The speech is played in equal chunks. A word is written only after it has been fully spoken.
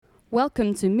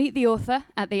Welcome to Meet the Author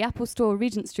at the Apple Store,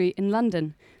 Regent Street in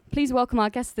London. Please welcome our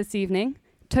guests this evening,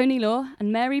 Tony Law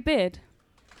and Mary Beard.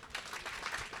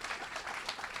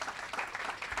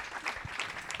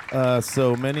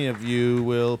 So many of you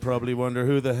will probably wonder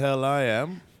who the hell I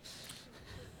am.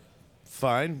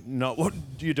 Fine, not what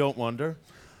you don't wonder.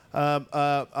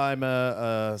 I'm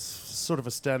a sort of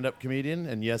a stand-up comedian,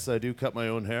 and yes, I do cut my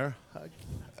own hair.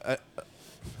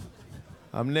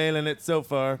 I'm nailing it so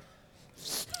far.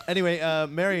 Anyway,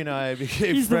 Mary and I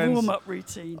became Use friends. The warm-up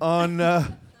routine. On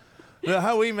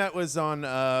how we met was on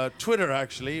Twitter.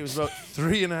 Actually, it was about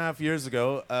 3.5 years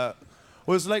ago. It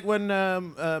was like when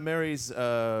Mary's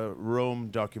Rome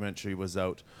documentary was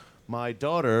out. My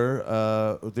daughter,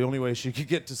 the only way she could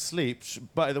get to sleep.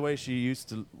 By the way, she used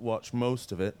to watch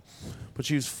most of it, but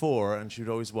she was 4, and she'd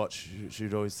always watch.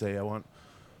 She'd always say, "I want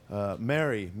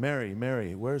Mary, Mary,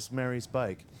 Mary. Where's Mary's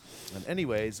bike?" And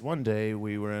anyways, one day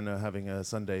we were having a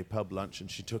Sunday pub lunch, and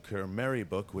she took her Mary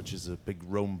book, which is a big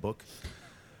Rome book,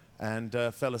 and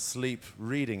fell asleep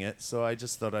reading it. So I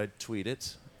just thought I'd tweet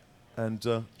it,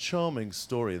 and charming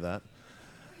story that.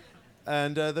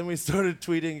 And then we started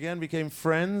tweeting again, became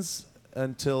friends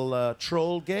until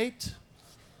Trollgate,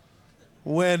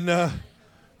 when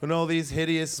all these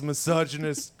hideous,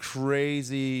 misogynist,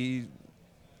 crazy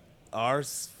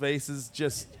arse faces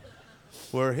just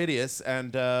were hideous,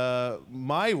 and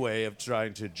my way of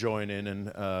trying to join in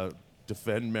and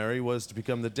defend Mary was to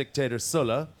become the dictator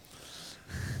Sulla,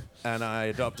 and I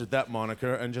adopted that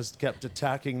moniker and just kept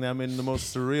attacking them in the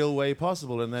most surreal way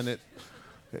possible, and then it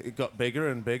got bigger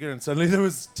and bigger, and suddenly there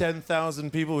was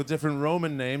 10,000 people with different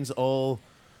Roman names all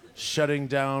shutting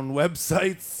down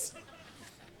websites.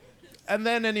 And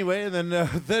then anyway,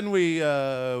 then we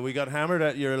got hammered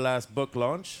at your last book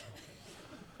launch.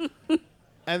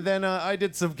 And then I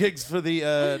did some gigs for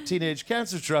the Teenage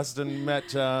Cancer Trust and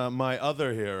met my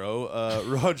other hero,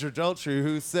 Roger Daltrey,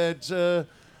 who said,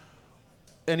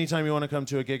 anytime you want to come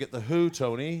to a gig at The Who,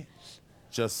 Tony,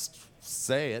 just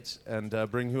say it and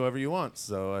bring whoever you want.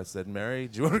 So I said, Mary,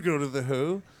 do you want to go to The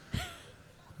Who?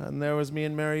 And there was me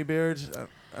and Mary Beard,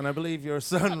 and I believe your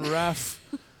son, Raph,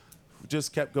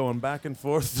 just kept going back and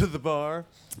forth to the bar.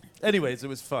 Anyways, it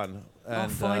was fun.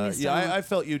 And I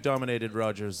felt you dominated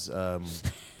Roger's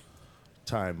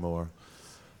time more.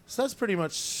 So that's pretty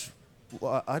much,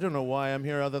 I don't know why I'm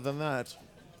here other than that.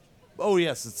 Oh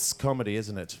yes, it's comedy,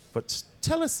 isn't it? But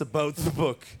tell us about the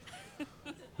book,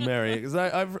 Mary, because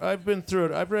I've been through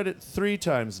it. I've read it 3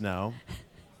 times now.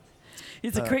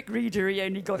 He's a quick reader. He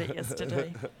only got it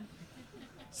yesterday.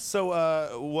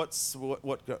 So what's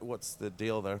the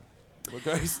deal there? What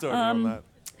got you started on that?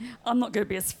 I'm not going to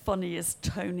be as funny as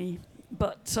Tony,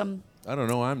 but I don't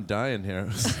know. I'm dying here.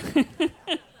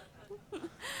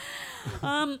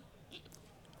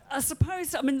 I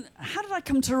suppose. I mean, how did I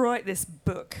come to write this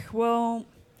book? Well,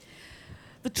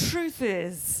 the truth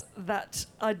is that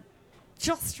I'd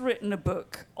just written a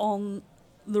book on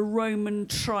the Roman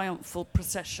triumphal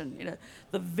procession,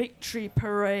 the victory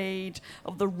parade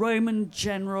of the Roman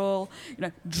general,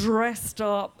 dressed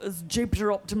up as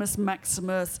Jupiter Optimus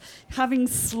Maximus, having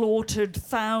slaughtered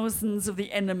thousands of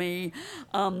the enemy,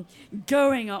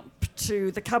 going up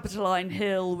to the Capitoline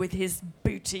Hill with his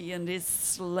booty and his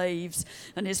slaves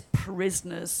and his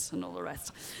prisoners and all the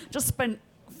rest. Just spent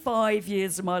 5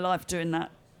 years of my life doing that.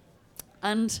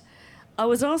 And I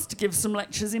was asked to give some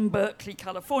lectures in Berkeley,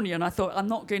 California, and I thought, I'm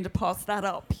not going to pass that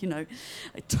up, a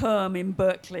term in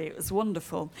Berkeley. It was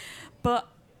wonderful. But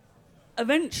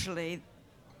eventually,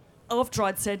 after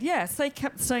I'd said yes, they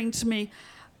kept saying to me,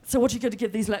 so what are you going to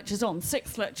give these lectures on?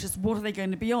 6 lectures, what are they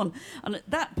going to be on? And at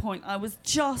that point, I was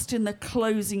just in the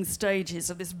closing stages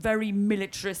of this very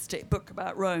militaristic book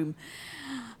about Rome.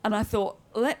 And I thought,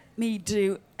 let me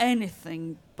do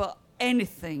anything but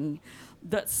anything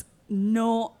that's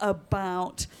not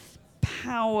about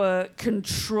power,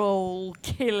 control,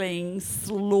 killing,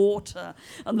 slaughter,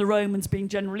 and the Romans being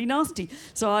generally nasty.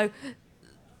 So I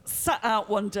sat out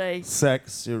one day.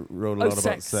 Sex. You wrote a lot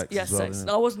about sex. Yes, as well, sex.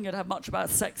 I wasn't going to have much about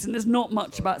sex, and there's not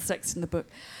much about sex in the book.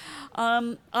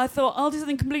 I thought, I'll do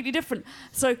something completely different.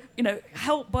 So,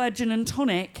 helped by a gin and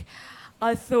tonic,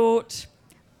 I thought,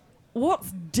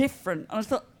 what's different?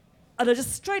 And I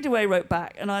just straight away wrote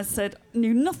back, and I said,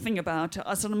 knew nothing about it.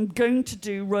 I said, I'm going to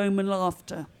do Roman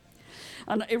laughter.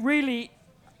 And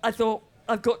I thought,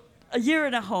 I've got 1.5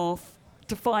 years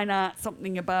to find out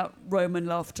something about Roman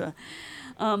laughter.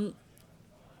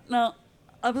 Now,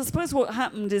 I suppose what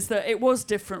happened is that it was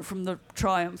different from the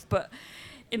triumph, but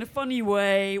in a funny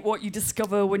way, what you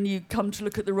discover when you come to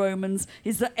look at the Romans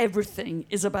is that everything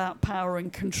is about power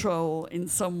and control in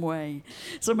some way.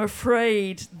 So I'm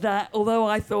afraid that although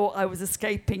I thought I was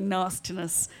escaping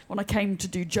nastiness when I came to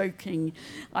do joking,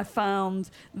 I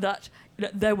found that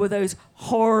there were those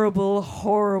horrible,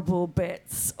 horrible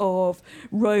bits of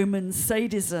Roman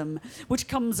sadism, which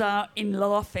comes out in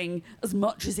laughing as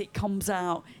much as it comes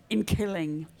out in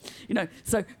killing.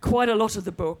 So quite a lot of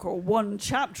the book, or one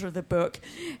chapter of the book,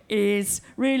 is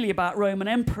really about Roman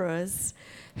emperors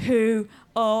who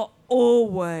are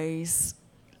always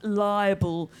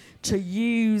liable to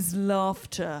use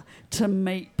laughter to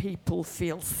make people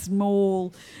feel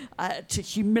small, to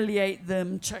humiliate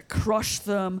them, to crush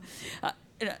them.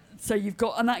 So you've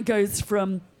got, and that goes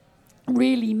from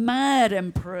really mad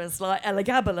emperors like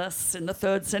Elagabalus in the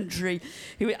 3rd century,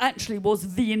 who actually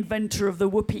was the inventor of the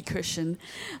whoopee cushion.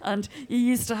 And he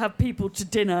used to have people to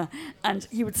dinner, and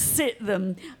he would sit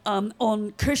them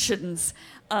on cushions,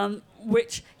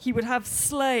 which he would have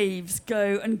slaves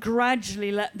go and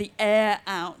gradually let the air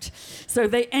out. So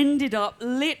they ended up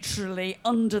literally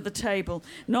under the table.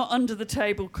 Not under the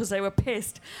table because they were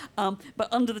pissed, but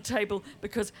under the table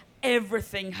because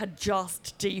everything had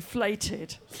just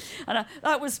deflated. And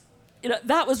that was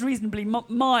reasonably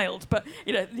mild, but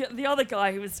the other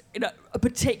guy who was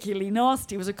particularly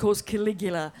nasty was, of course,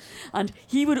 Caligula, and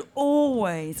he would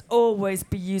always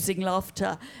be using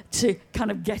laughter to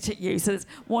kind of get at you. So there's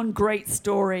one great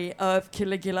story of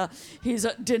Caligula. He's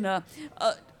at dinner,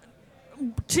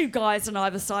 2 guys on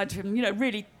either side of him,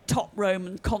 really top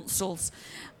Roman consuls,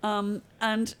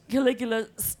 and Caligula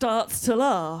starts to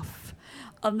laugh.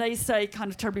 And they say, kind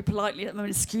of terribly politely,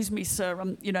 excuse me, sir,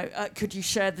 could you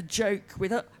share the joke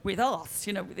with us?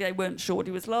 They weren't sure what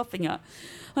he was laughing at.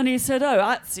 And he said, oh,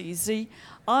 that's easy.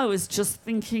 I was just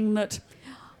thinking that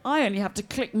I only have to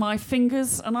click my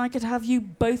fingers and I could have you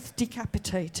both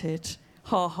decapitated.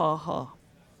 Ha, ha, ha.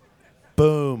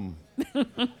 Boom.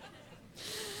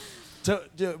 So,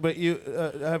 but you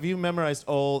have you memorized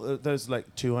all? There's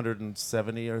like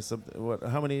 270 or something.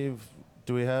 How many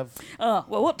do we have?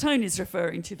 Well, what Tony's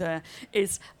referring to there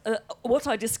is what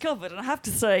I discovered, and I have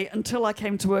to say, until I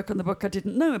came to work on the book, I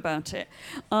didn't know about it.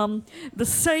 The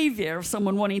saviour of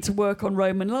someone wanting to work on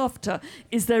Roman laughter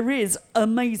is there is,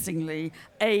 amazingly,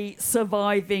 a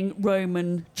surviving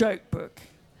Roman joke book.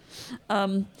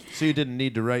 So you didn't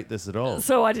need to write this at all?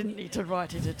 So I didn't need to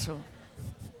write it at all.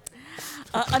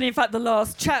 And in fact, the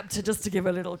last chapter, just to give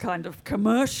a little kind of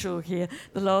commercial here,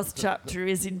 the last chapter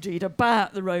is indeed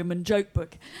about the Roman joke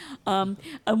book. And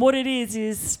what it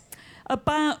is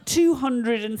about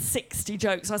 260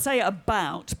 jokes. I say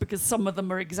about because some of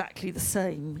them are exactly the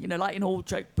same, like in all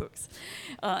joke books.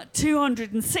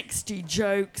 260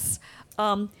 jokes,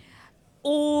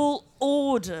 all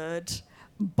ordered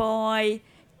by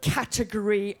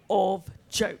category of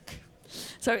joke.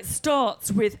 So it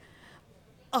starts with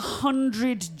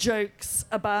 100 jokes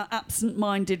about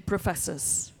absent-minded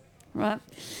professors, right?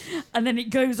 And then it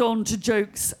goes on to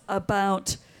jokes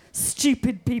about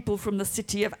stupid people from the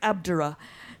city of Abdera,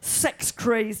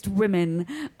 sex-crazed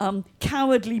women,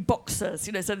 cowardly boxers.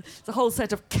 So there's a whole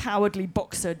set of cowardly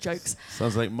boxer jokes.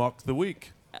 Sounds like Mock the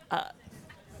Week.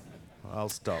 I'll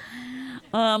stop.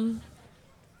 And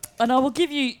I will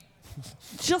give you,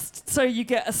 just so you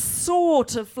get a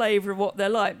sort of flavour of what they're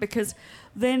like, because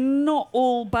they're not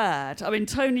all bad.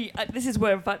 Tony, this is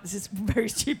where, in fact, this is very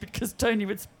stupid because Tony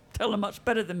would tell them much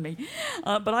better than me,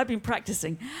 but I've been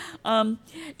practising.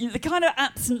 The kind of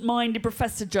absent-minded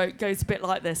professor joke goes a bit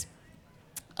like this.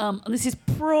 And this is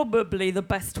probably the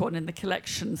best one in the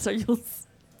collection, so you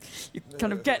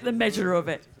kind of get the measure of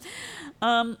it.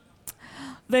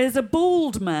 There's a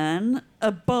bald man,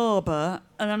 a barber,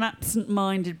 and an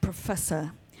absent-minded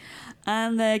professor,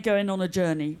 and they're going on a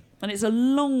journey. And it's a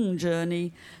long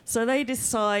journey, so they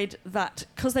decide that,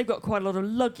 because they've got quite a lot of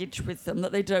luggage with them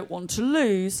that they don't want to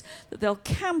lose, that they'll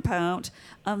camp out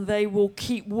and they will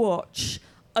keep watch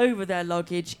over their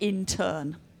luggage in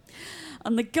turn.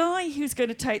 And the guy who's going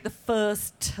to take the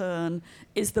first turn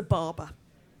is the barber.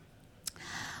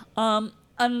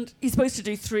 And he's supposed to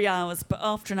do 3 hours, but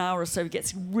after an hour or so he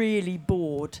gets really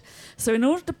bored. So in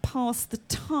order to pass the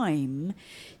time,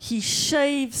 he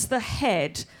shaves the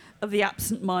head of the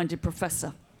absent-minded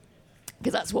professor,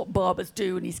 because that's what barbers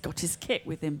do, and he's got his kit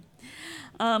with him.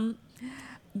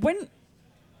 When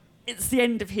it's the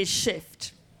end of his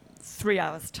shift, 3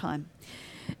 hours' time,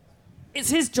 it's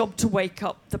his job to wake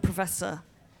up the professor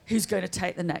who's going to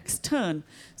take the next turn.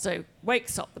 So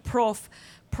wakes up the prof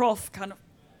kind of,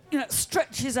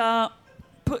 stretches out,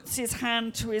 puts his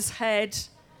hand to his head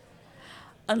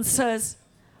and says,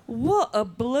 What a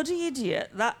bloody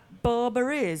idiot that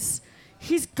barber is.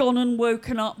 He's gone and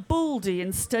woken up Baldy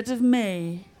instead of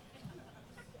me.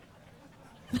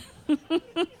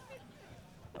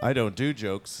 I don't do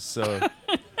jokes, so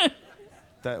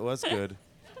that was good.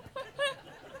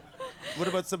 What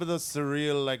about some of those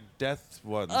surreal, like, death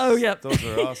ones? Oh, yeah. Those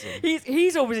are awesome.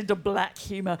 He's always into black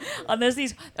humour. And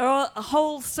there are a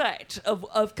whole set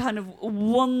of kind of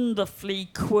wonderfully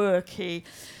quirky,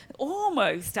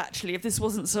 almost actually, if this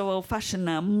wasn't so old-fashioned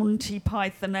now, Monty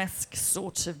Python-esque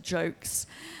sort of jokes,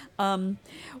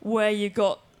 where you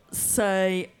got,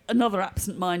 say, another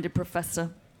absent-minded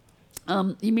professor.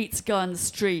 He meets a guy on the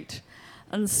street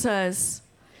and says,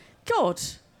 God,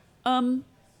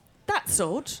 that's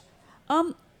odd.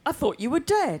 I thought you were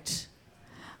dead.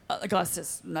 The guy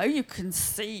says, no, you can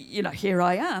see, here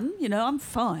I am, I'm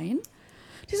fine.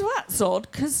 He says, well, that's odd,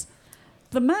 because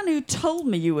the man who told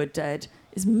me you were dead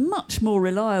is much more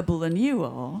reliable than you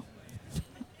are.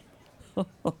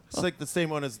 It's like the same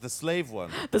one as the slave one.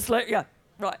 The slave, yeah,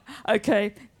 right,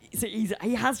 okay. So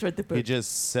he has read the book. He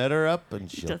just set her up and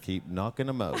she'll keep knocking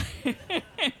him out.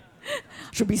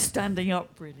 She'll be standing up,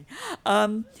 really.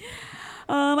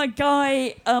 A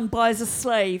guy buys a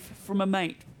slave from a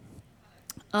mate.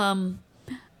 And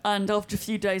after a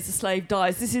few days, the slave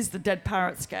dies. This is the Dead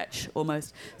Parrot sketch,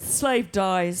 almost. The slave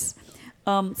dies.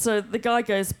 So the guy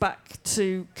goes back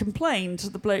to complain to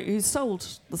the bloke who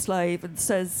sold the slave and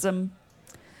says,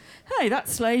 hey, that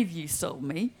slave you sold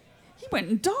me, he went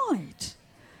and died.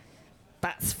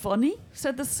 That's funny,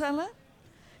 said the seller.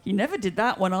 You never did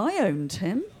that when I owned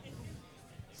him.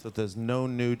 So there's no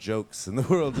new jokes in the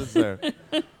world, is there?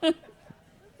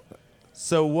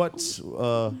 So what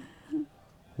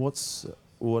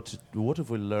have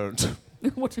we learned?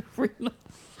 What have we learned?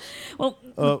 Well,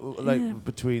 like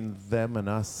between them and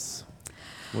us,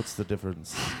 what's the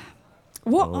difference?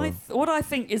 What I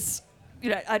think is,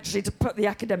 actually to put the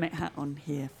academic hat on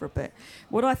here for a bit,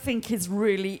 what I think is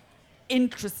really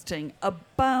interesting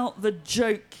about the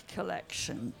joke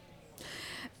collection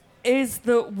is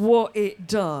that what it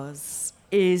does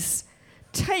is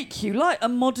take you, like a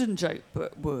modern joke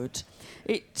book would,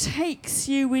 it takes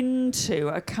you into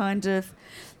a kind of,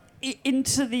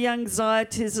 into the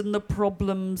anxieties and the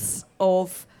problems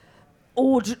of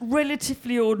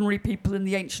relatively ordinary people in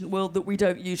the ancient world that we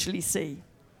don't usually see.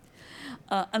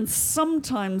 And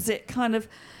sometimes it kind of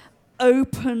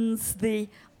opens the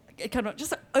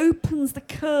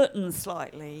curtain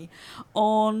slightly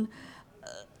on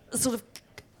sort of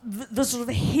the sort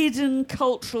of hidden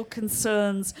cultural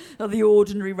concerns of the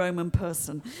ordinary Roman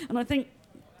person. And I think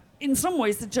in some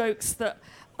ways the jokes that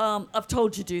I've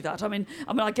told you do that. I mean,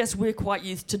 I guess we're quite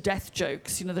used to death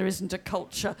jokes. There isn't a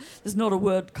culture, there's not a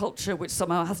word culture which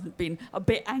somehow hasn't been a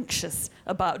bit anxious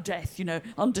about death.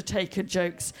 Undertaker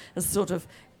jokes as sort of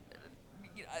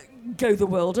go the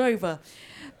world over.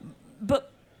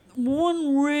 But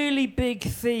one really big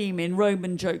theme in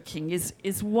Roman joking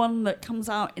is one that comes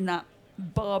out in that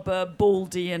barber,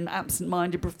 baldy and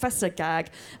absent-minded professor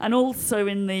gag, and also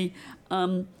in the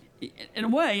in a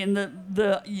way in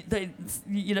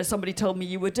the somebody told me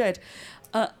you were dead.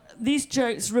 These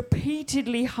jokes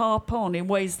repeatedly harp on in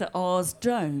ways that ours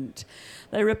don't.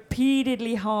 They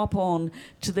repeatedly harp on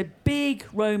to the big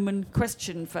Roman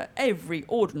question for every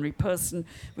ordinary person,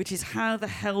 which is how the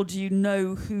hell do you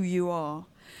know who you are?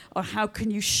 Or how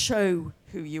can you show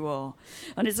who you are?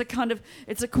 And it's a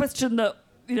question that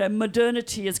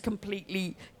modernity has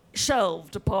completely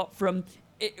shelved, apart from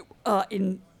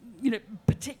in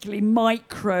particularly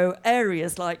micro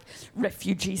areas like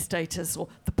refugee status or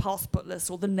the passportless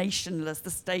or the nationless, the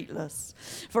stateless.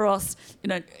 For us,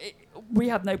 we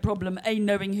have no problem,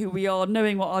 knowing who we are,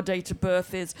 knowing what our date of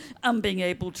birth is, and being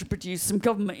able to produce some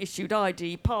government-issued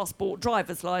ID, passport,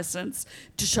 driver's license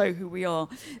to show who we are.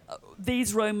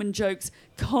 These Roman jokes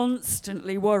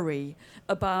constantly worry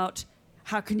about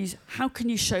how can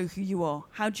you show who you are?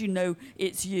 How do you know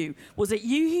it's you? Was it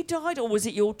you who died, or was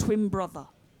it your twin brother?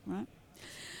 Right?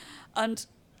 And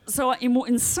so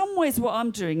in some ways what I'm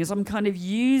doing is I'm kind of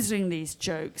using these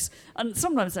jokes, and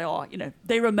sometimes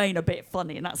they remain a bit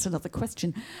funny, and that's another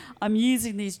question. I'm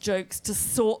using these jokes to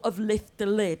sort of lift the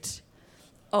lid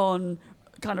on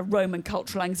kind of Roman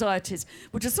cultural anxieties,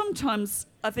 which are sometimes,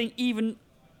 I think, even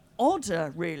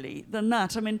odder, really, than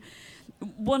that. I mean,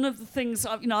 one of the things,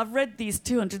 I've read these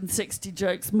 260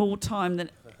 jokes more time than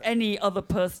any other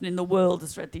person in the world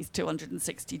has read these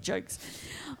 260 jokes.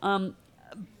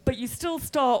 But you still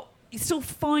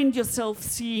find yourself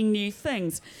seeing new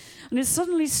things. And it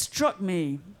suddenly struck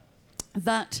me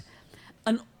that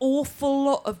an awful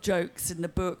lot of jokes in the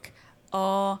book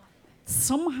are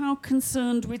somehow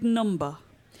concerned with number.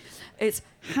 It's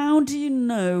how do you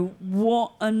know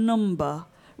what a number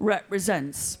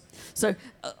represents? So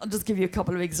I'll just give you a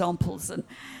couple of examples. And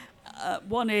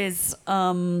one is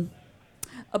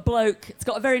a bloke. It's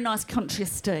got a very nice country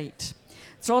estate.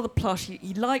 It's rather plush.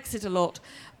 He likes it a lot,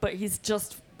 but he's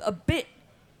just a bit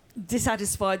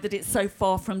dissatisfied that it's so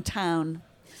far from town.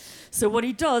 So what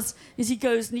he does is he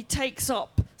goes and he takes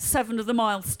up 7 of the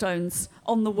milestones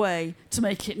on the way to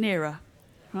make it nearer,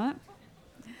 right?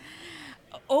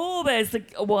 Or there's the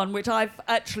one which I've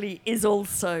actually is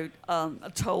also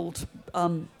told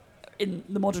in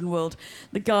the modern world.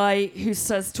 The guy who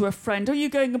says to a friend, "Are you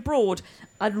going abroad?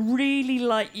 I'd really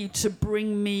like you to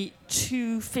bring me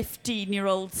 2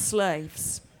 15-year-old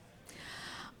slaves."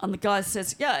 And the guy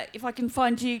says, "Yeah, if I can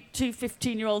find you 2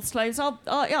 15-year-old slaves,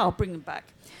 I'll bring them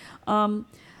back. And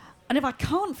if I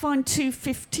can't find 2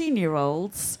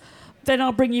 15-year-olds, then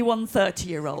I'll bring you 1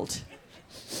 30-year-old."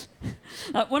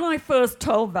 When I first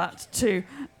told that to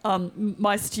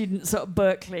my students at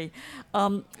Berkeley,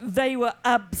 they were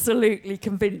absolutely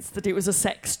convinced that it was a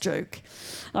sex joke.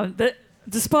 That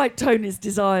despite Tony's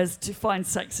desires to find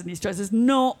sex in these jokes, there's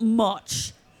not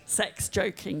much sex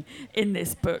joking in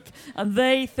this book, and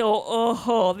they thought,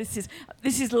 "Oh, this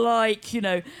is like, you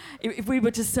know, if we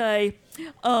were to say,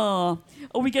 are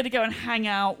we going to go and hang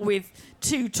out with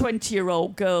 2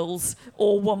 20-year-old girls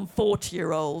or 1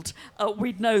 40-year-old?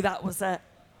 We'd know that was a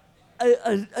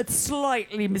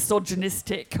slightly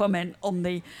misogynistic comment on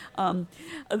the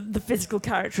physical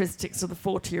characteristics of the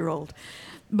 40-year-old."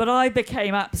 But I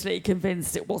became absolutely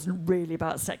convinced it wasn't really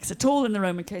about sex at all in the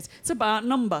Roman case. It's about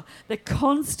number. They're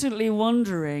constantly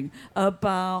wondering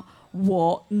about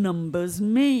what numbers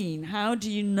mean. How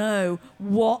do you know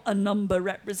what a number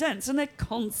represents? And they're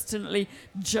constantly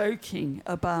joking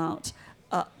about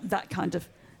that kind of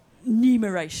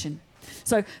numeration.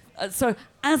 So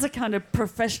as a kind of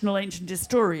professional ancient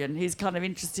historian who's kind of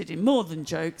interested in more than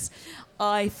jokes,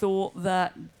 I thought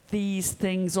that these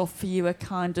things offer you a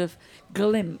kind of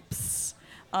glimpse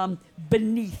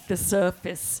beneath the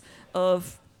surface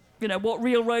of, you know, what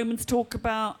real Romans talk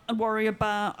about and worry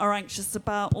about, are anxious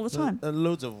about all the time. And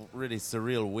loads of really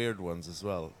surreal, weird ones as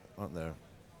well, aren't there?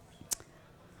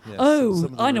 Yeah,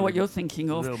 some I know what you're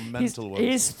thinking of. Real mental ones.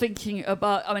 He's thinking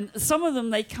about, I mean, some of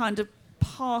them, they kind of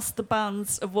pass the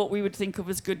bounds of what we would think of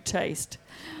as good taste.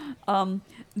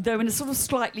 Though in a sort of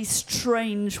slightly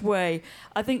strange way.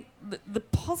 I think the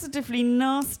positively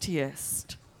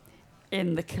nastiest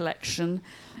in the collection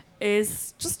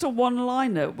is just a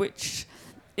one-liner, which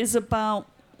is about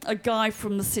a guy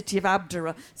from the city of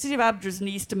Abdera. The city of Abdera is in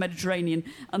the Eastern Mediterranean,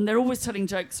 and they're always telling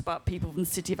jokes about people from the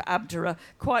city of Abdera.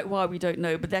 Quite why, we don't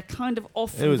know, but they're kind of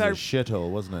often It was a shithole,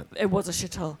 wasn't it? It was a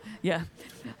shithole, yeah.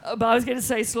 But I was going to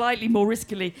say slightly more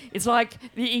riskily, it's like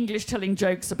the English telling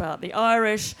jokes about the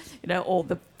Irish, you know, or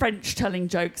the French telling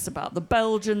jokes about the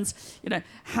Belgians. You know,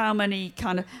 how many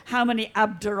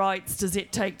Abderites does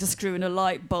it take to screw in a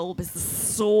light bulb is the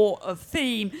sort of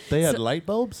theme. They had light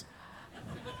bulbs?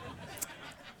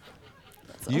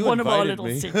 You one of our little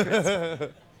me.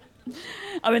 secrets.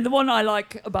 I mean, the one I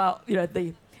like about, you know,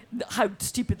 how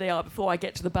stupid they are before I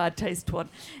get to the bad taste one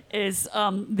is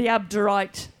the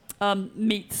Abderite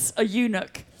meets a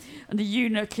eunuch, and the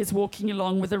eunuch is walking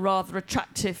along with a rather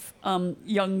attractive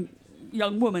young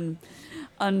woman,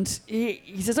 and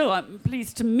he says, "Oh, I'm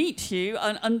pleased to meet you,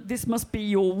 and this must be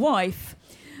your wife,"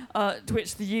 to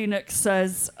which the eunuch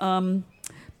says,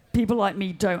 "People like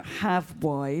me don't have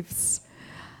wives."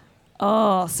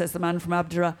 "Ah," says the man from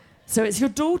Abdera, "so it's your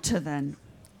daughter then?"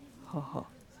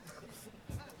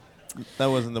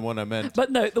 That wasn't the one I meant. But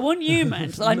no, the one you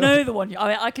meant, I know the one.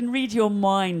 I can read your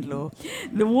mind, Law.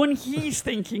 The one he's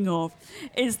thinking of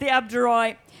is the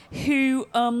Abderite who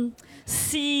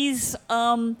sees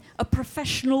a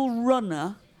professional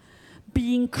runner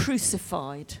being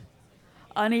crucified.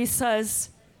 And he says,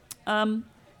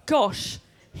 "Gosh,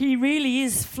 he really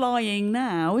is flying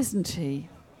now, isn't he?"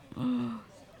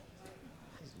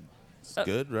 It's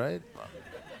good, right?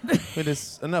 I mean,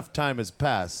 enough time has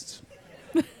passed.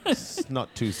 It's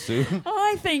not too soon.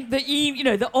 I think that, you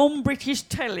know, that on British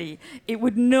telly, it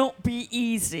would not be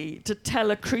easy to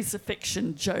tell a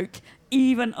crucifixion joke,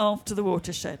 even after the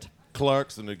watershed.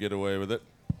 Clarkson would get away with it.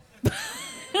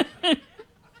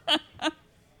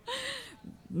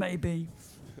 Maybe.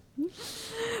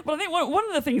 Well, I think one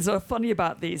of the things that are funny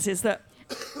about these is that,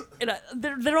 you know,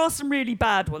 there are some really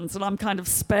bad ones, and I'm kind of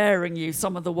sparing you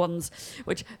some of the ones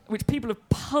which people have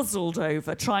puzzled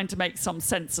over, trying to make some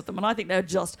sense of them, and I think they're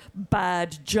just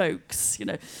bad jokes, you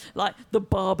know, like the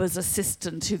barber's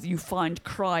assistant who you find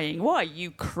crying. "Why are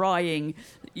you crying?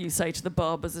 you say to the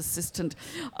barber's assistant,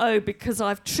 "Oh, because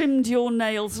I've trimmed your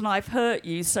nails and I've hurt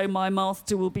you, so my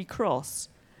master will be cross."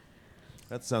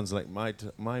 That sounds like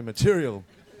my material.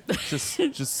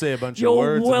 just say a bunch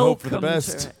You're of words and hope for the welcome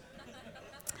best. to it.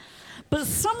 But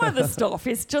some of the stuff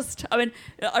is just, I mean,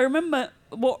 I remember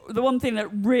the one thing that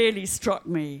really struck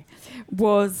me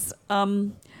was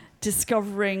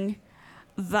discovering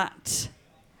that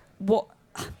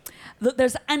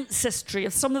there's ancestry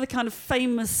of some of the kind of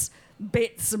famous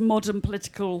bits of modern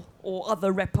political or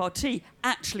other repartee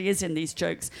actually is in these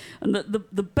jokes. And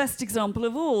the best example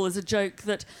of all is a joke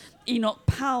that Enoch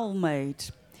Powell made.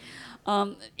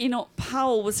 Enoch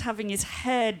Powell was having his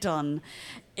hair done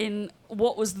in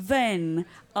what was then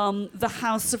the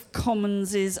House of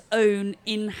Commons' own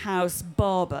in-house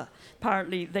barber.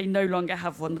 Apparently they no longer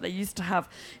have one, but they used to have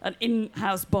an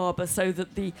in-house barber so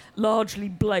that the largely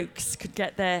blokes could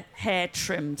get their hair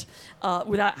trimmed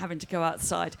without having to go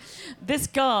outside. This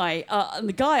guy, and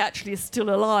the guy actually is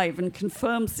still alive and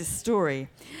confirms this story,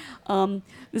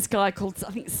 this guy called,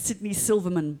 I think, Sidney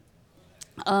Silverman.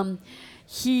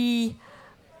 He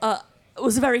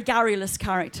was a very garrulous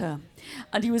character,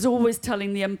 and he was always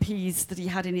telling the MPs that he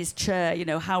had in his chair, you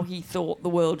know, how he thought the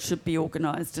world should be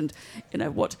organised, and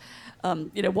what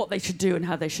they should do and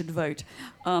how they should vote,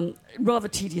 rather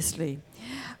tediously.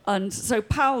 And so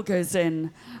Powell goes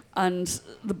in, and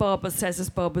the barber says, as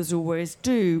barbers always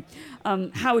do,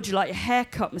 "How would you like your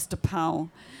haircut, Mr. Powell?"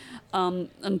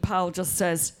 And Powell just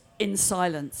says, "In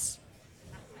silence."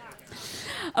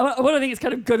 What I think is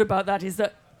kind of good about that is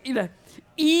that,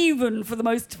 even for the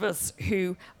most of us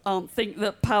who think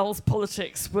that Powell's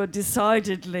politics were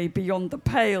decidedly beyond the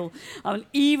pale,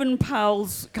 even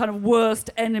Powell's kind of worst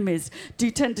enemies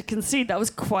do tend to concede that was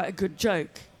quite a good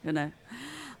joke,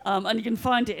 And you can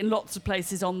find it in lots of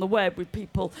places on the web with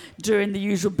people doing the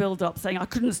usual build-up saying, "I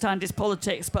couldn't stand his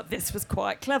politics, but this was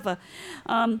quite clever."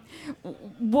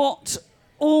 What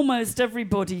almost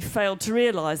everybody failed to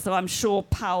realise, that I'm sure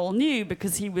Powell knew,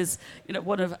 because he was,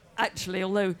 one of, actually,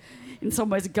 although in some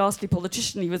ways a ghastly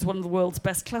politician, he was one of the world's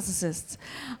best classicists.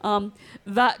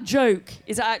 That joke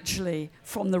is actually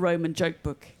from the Roman joke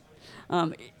book.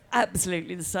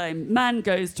 Absolutely the same. Man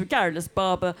goes to a garrulous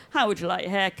barber. "How would you like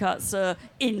your haircut, sir?"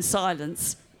 "In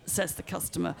silence," says the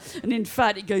customer. And in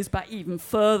fact, it goes back even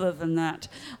further than that,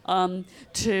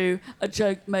 to a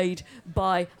joke made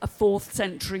by a 4th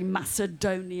century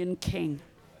Macedonian king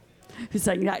who's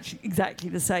saying actually exactly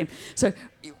the same. So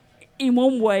in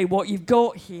one way, what you've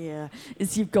got here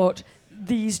is you've got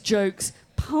these jokes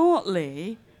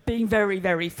partly being very,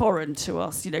 very foreign to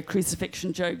us,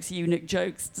 crucifixion jokes, eunuch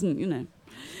jokes,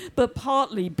 but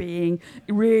partly being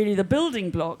really the building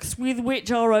blocks with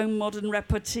which our own modern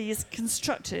repartee is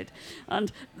constructed.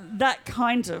 And that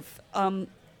kind of,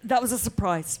 that was a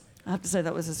surprise. I have to say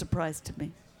that was a surprise to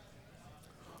me.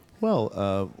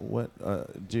 Well,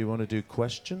 do you want to do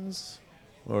questions,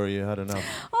 or you had enough?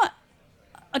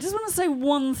 I just want to say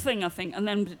one thing, I think, and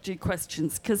then do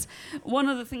questions, because one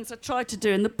of the things I tried to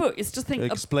do in the book is to think...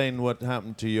 Explain what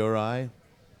happened to your eye.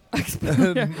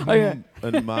 Oh, yeah.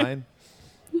 And mine.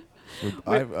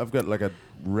 I've got like a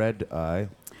red eye.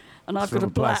 And I've got a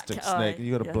black plastic eye. snake.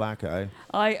 You got a black eye.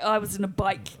 I was in a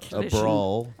bike collision. A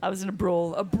brawl. I was in a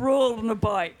brawl. A brawl on a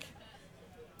bike.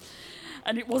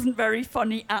 And it wasn't very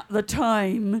funny at the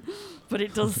time, but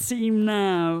it does seem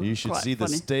now. You should see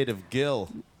funny. The state of Gil.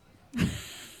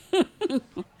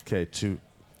 Okay, 2.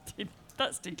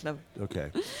 That's too clever.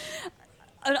 Okay.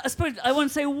 I suppose I want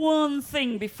to say one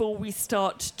thing before we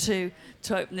start to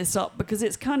open this up, because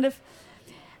it's kind of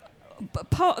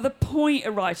part of the point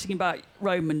of writing about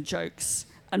Roman jokes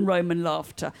and Roman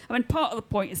laughter. I mean, part of the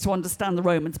point is to understand the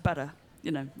Romans better,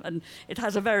 and it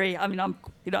has a very, I'm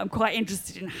quite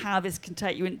interested in how this can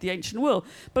take you into the ancient world,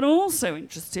 but I'm also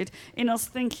interested in us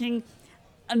thinking,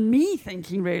 and me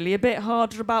thinking really, a bit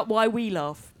harder about why we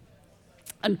laugh.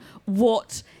 And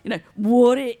what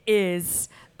it is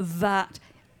that,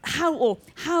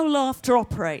 how laughter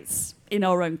operates in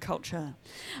our own culture.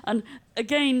 And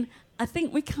again, I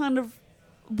think we tend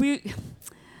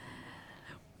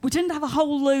to have a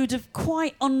whole load of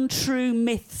quite untrue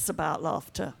myths about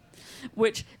laughter,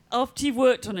 which after you've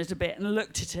worked on it a bit and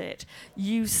looked at it,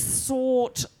 you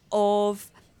sort of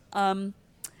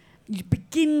you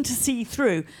begin to see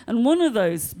through. And one of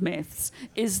those myths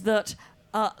is that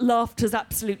laughter is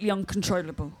absolutely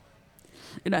uncontrollable.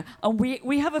 And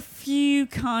we have a few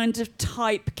kind of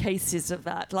type cases of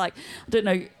that. Like, I don't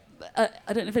know,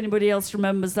 I don't know if anybody else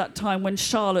remembers that time when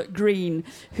Charlotte Green,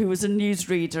 who was a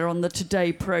newsreader on the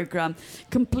Today programme,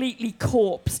 completely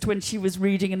corpsed when she was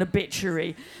reading an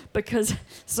obituary because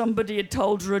somebody had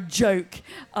told her a joke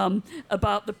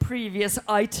about the previous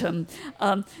item.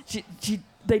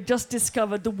 They just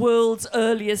discovered the world's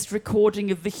earliest recording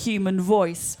of the human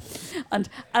voice. And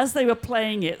as they were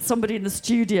playing it, somebody in the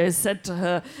studio said to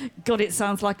her, "God, it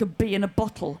sounds like a bee in a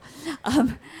bottle."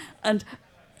 And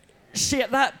she, at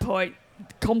that point,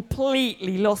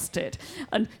 completely lost it.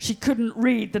 And she couldn't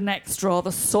read the next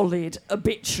rather solid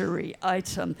obituary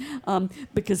item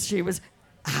because she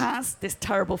has this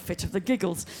terrible fit of the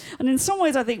giggles. And in some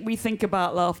ways, I think we think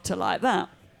about laughter like that.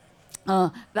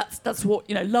 That's what,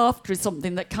 laughter is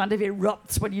something that kind of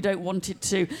erupts when you don't want it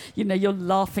to. You're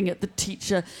laughing at the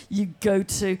teacher you go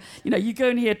to. You go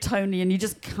and hear Tony and you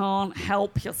just can't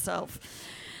help yourself.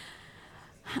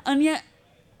 And yet,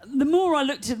 the more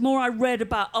I read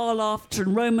about our laughter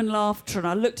and Roman laughter, and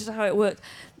I looked at how it worked,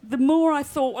 the more I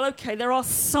thought, well, okay, there are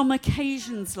some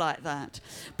occasions like that.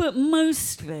 But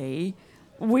mostly,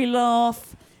 we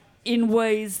laugh in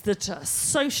ways that are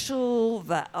social,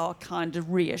 that are kind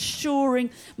of reassuring.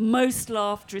 Most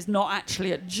laughter is not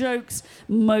actually at jokes.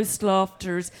 Most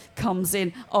laughter comes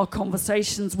in our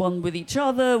conversations, one with each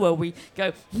other, where we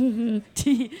go,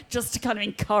 just to kind of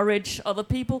encourage other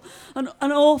people. An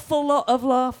awful lot of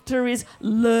laughter is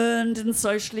learned and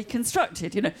socially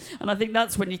constructed, And I think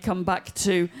that's when you come back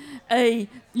to,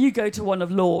 you go to one of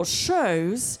Law's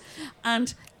shows,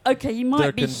 and okay, he might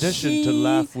They're be conditioned to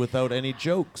laugh without any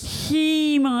jokes.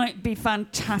 He might be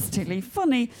fantastically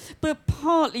funny, but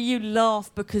partly you laugh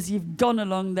because you've gone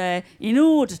along there in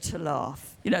order to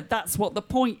laugh. That's what the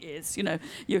point is.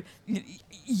 You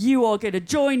are going to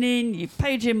join in, you've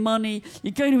paid your money,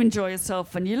 you're going to enjoy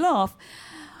yourself and you laugh.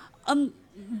 And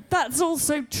that's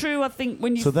also true, I think,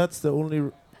 when you... So that's the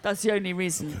only... That's the only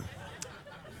reason.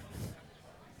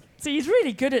 See, he's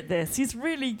really good at this. He's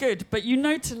really good, but you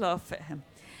know to laugh at him.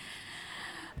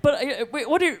 But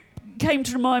what it came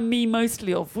to remind me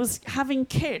mostly of was having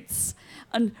kids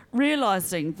and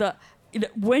realising that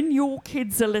when your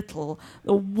kids are little,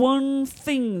 the one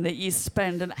thing that you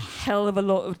spend a hell of a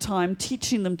lot of time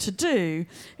teaching them to do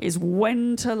is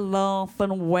when to laugh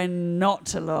and when not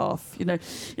to laugh.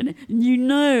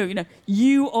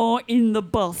 You are in the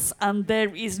bus and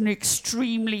there is an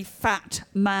extremely fat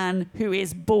man who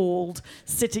is bald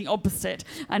sitting opposite,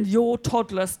 and your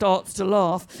toddler starts to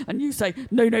laugh, and you say,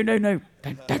 no, don't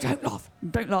laugh.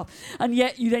 And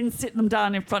yet you then sit them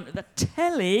down in front of the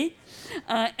telly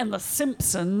and The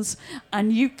Simpsons,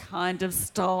 and you kind of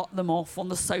start them off on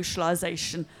the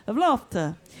socialisation of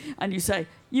laughter. And you say,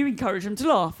 you encourage them to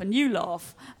laugh, and you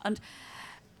laugh. And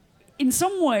in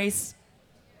some ways,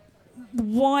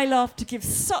 why laughter gives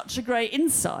such a great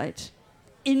insight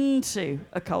into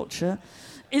a culture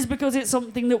is because it's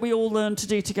something that we all learn to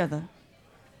do together.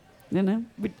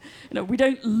 We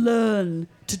don't learn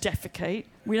to defecate,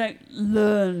 we don't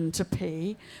learn to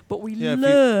pee, but we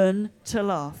learn to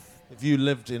laugh. If you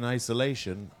lived in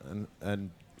isolation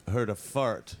and heard a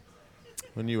fart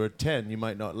when you were 10, you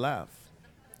might not laugh.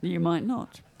 You might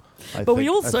not. I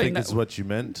think it's what you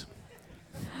meant.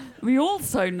 We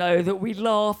also know that we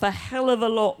laugh a hell of a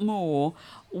lot more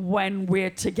when we're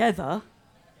together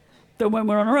than when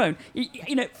we're on our own.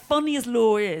 Funny as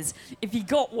Law is, if you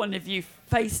got one of you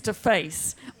face to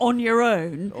face on your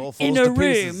own in a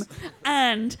room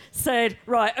and said,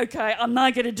 right, okay, I'm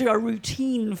now going to do a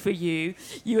routine for you,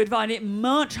 you would find it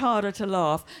much harder to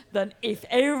laugh than if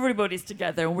everybody's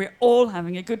together and we're all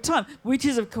having a good time, which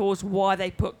is, of course, why they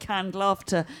put canned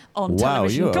laughter on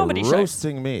television comedy shows. Wow, you are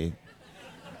roasting me.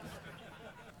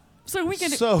 So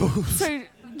do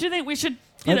you think we should...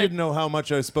 I didn't know how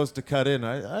much I was supposed to cut in.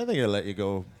 I think I let you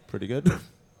go pretty good. Do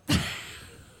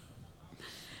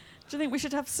you think we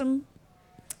should have some... Do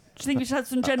you think we should have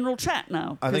some general chat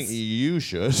now? I think you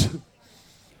should.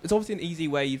 It's obviously an easy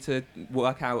way to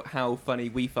work out how funny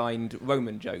we find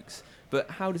Roman jokes. But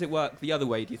how does it work the other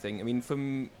way, do you think? I mean,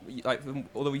 from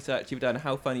all the research you've done,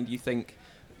 how funny do you think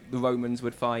the Romans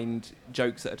would find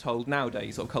jokes that are told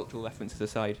nowadays, or cultural references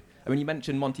aside? I mean, you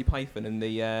mentioned Monty Python and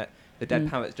the dead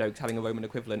parrot jokes having a Roman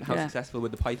equivalent. How successful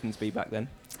would the Pythons be back then?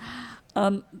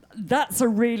 That's a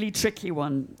really tricky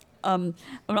one.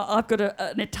 I've got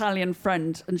an Italian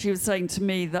friend, and she was saying to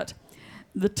me that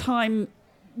the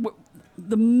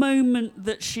moment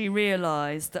that she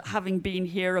realised that, having been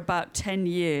here about 10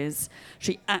 years,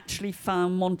 she actually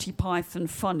found Monty Python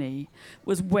funny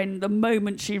was when the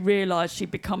moment she realised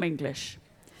she'd become English.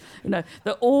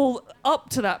 that all up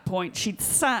to that point she'd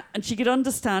sat and she could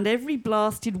understand every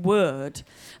blasted word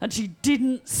and she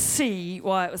didn't see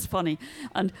why it was funny.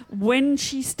 And when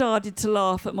she started to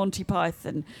laugh at Monty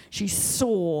Python, she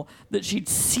saw that she'd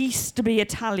ceased to be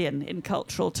Italian in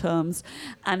cultural terms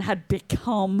and had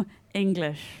become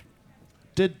English.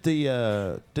 Did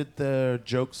the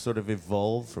jokes sort of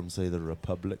evolve from, say, the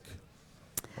Republic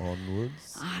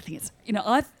onwards? I think it's,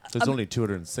 There's only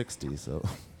 260, so.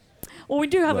 Well, we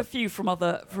do have a Right. few from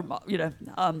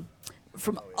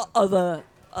other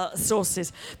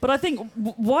sources, but I think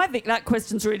why I think that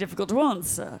question's really difficult to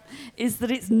answer is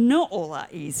that it's not all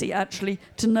that easy actually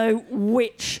to know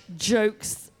which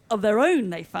jokes of their own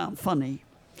they found funny.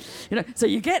 So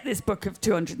you get this book of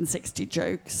 260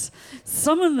 jokes.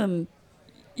 Some of them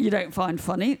you don't find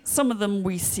funny. Some of them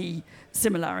we see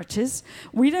similarities.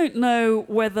 We don't know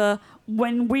whether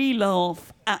when we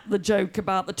laugh at the joke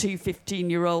about the two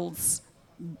 15-year-olds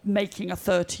making a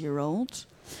 30-year-old,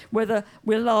 whether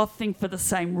we're laughing for the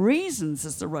same reasons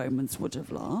as the Romans would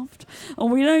have laughed.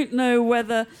 And we don't know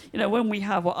whether, when we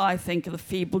have what I think are the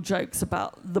feeble jokes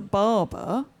about the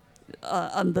barber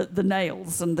and the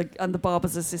nails and the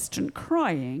barber's assistant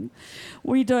crying,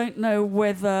 we don't know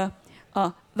whether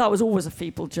that was always a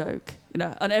feeble joke,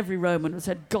 and every Roman would have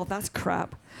said, God, that's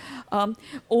crap.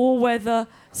 Or whether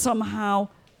somehow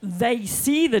they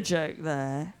see the joke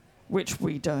there, which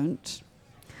we don't.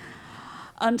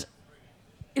 And,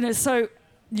 so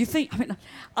you think,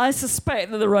 I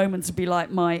suspect that the Romans would be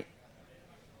like my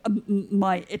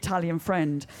Italian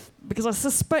friend, because I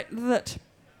suspect that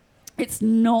it's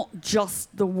not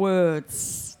just the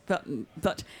words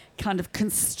that kind of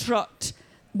construct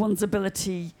one's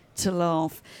ability to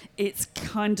laugh. It's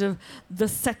kind of the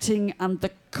setting and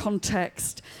the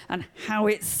context and how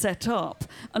it's set up.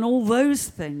 And all those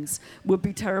things would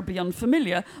be terribly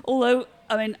unfamiliar. Although,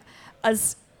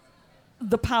 as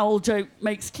the Powell joke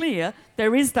makes clear,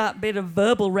 there is that bit of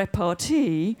verbal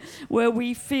repartee where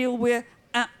we feel we're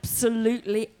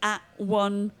absolutely at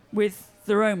one with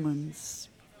the Romans.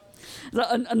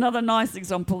 Another nice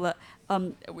example that,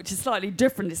 which is slightly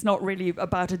different, it's not really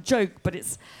about a joke, but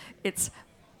it's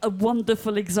a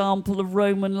wonderful example of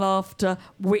Roman laughter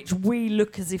which we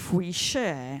look as if we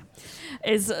share,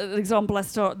 is an example I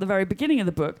start at the very beginning of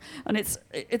the book. And it's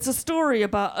a story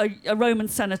about a Roman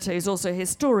senator who's also a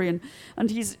historian,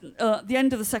 and he's at the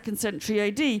end of the 2nd century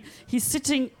AD, he's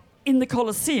sitting in the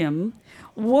Colosseum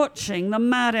watching the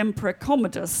mad Emperor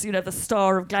Commodus, the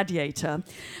star of Gladiator,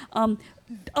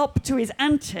 up to his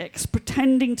antics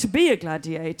pretending to be a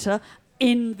gladiator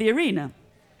in the arena.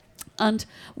 And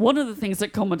one of the things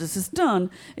that Commodus has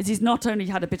done is he's not only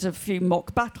had a few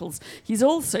mock battles, he's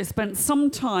also spent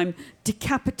some time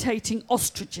decapitating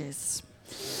ostriches.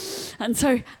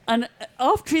 And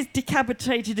after he's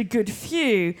decapitated a good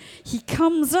few, he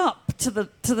comes up to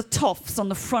the toffs on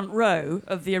the front row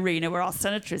of the arena where our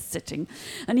senator is sitting,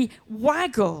 and he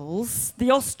waggles the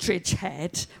ostrich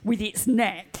head with its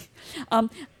neck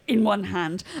in one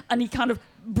hand, and he kind of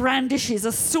brandishes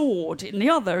a sword in the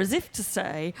other, as if to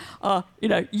say,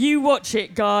 you watch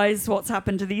it, guys, what's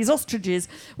happened to these ostriches,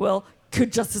 well,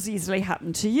 could just as easily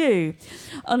happen to you.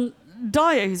 And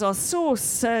Dyer, who's our source,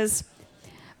 says,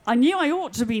 I knew I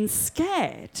ought to have been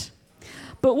scared,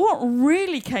 but what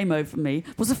really came over me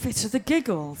was a fit of the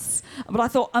giggles. But I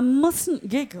thought, I mustn't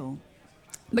giggle,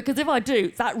 because if I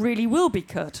do, that really will be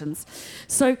curtains.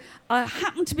 So I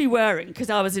happened to be wearing, because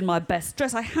I was in my best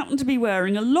dress, I happened to be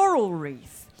wearing a laurel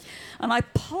wreath. And I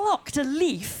plucked a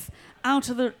leaf out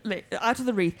of the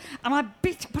wreath, and I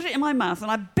put it in my mouth,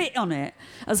 and I bit on it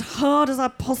as hard as I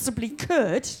possibly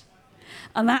could.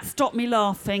 And that stopped me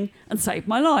laughing and saved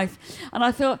my life. And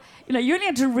I thought, you only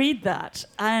had to read that,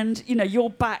 and, you're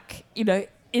back,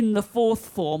 in the 4th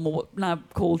form, or now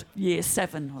called Year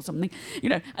 7 or something,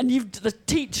 and the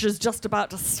teacher's just about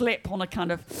to slip on a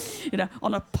kind of,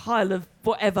 on a pile of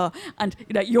whatever, and,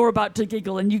 you're about to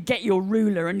giggle, and you get your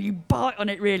ruler and you bite on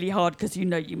it really hard because you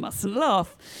mustn't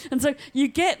laugh. And so you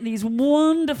get these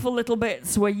wonderful little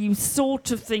bits where you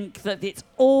sort of think that it's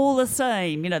all the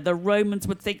same. The Romans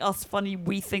would think us funny,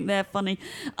 we think they're funny,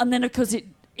 and then, of course,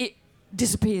 it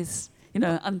disappears,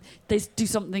 and they do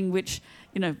something which,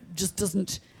 just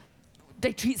doesn't.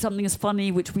 They treat something as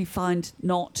funny, which we find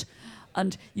not.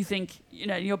 And you think,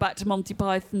 you're back to Monty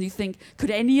Python, you think, could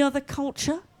any other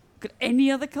culture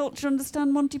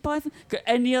understand Monty Python? Could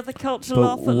any other culture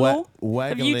laugh at law?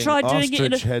 Have you tried doing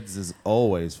ostrich heads is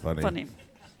always funny.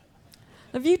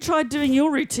 Have you tried doing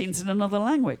your routines in another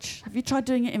language? Have you tried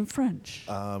doing it in French?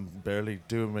 Barely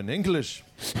do them in English.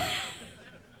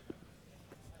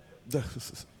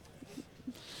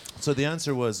 So the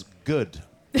answer was good.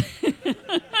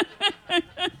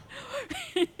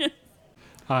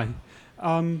 Hi.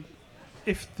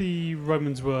 If the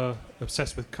Romans were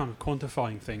obsessed with kind of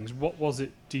quantifying things, what was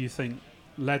it, do you think,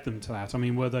 led them to that? I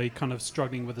mean, were they kind of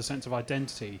struggling with a sense of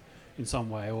identity in some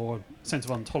way, or a sense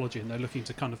of ontology, and they're looking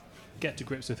to kind of get to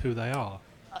grips with who they are?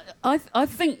 I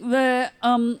think they're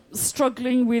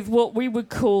struggling with what we would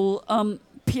call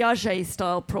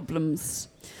Piaget-style problems,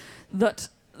 that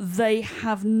they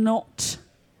have not...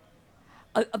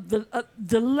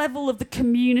 the level of the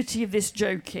community of this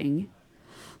joking,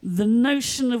 the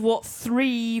notion of what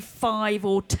 3, 5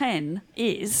 or 10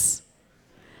 is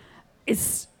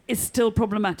still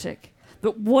problematic.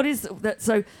 But what is that?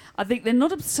 So I think they're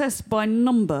not obsessed by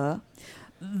number.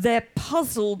 They're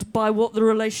puzzled by what the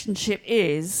relationship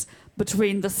is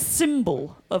between the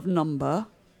symbol of number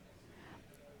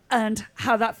and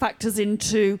how that factors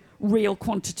into real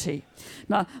quantity.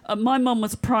 Now, my mum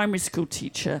was a primary school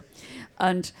teacher,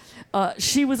 and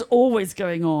she was always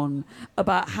going on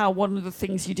about how one of the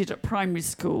things you did at primary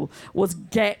school was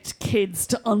get kids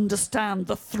to understand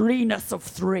the threeness of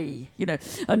 3,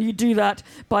 and you do that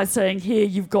by saying, here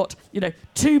you've got,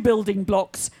 2 building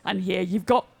blocks, and here you've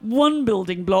got 1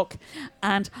 building block,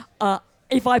 and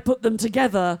if I put them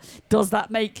together, does that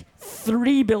make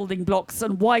 3 building blocks,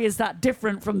 and why is that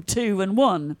different from 2 and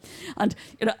 1? And,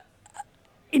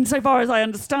 insofar as I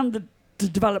understand the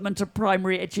development of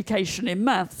primary education in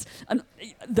maths, and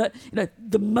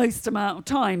the most amount of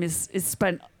time is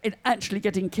spent in actually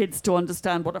getting kids to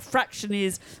understand what a fraction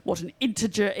is, what an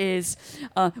integer is,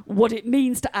 what it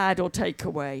means to add or take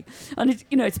away. And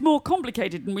it's more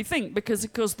complicated than we think, because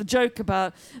of course the joke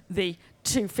about the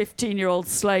 2 15-year-old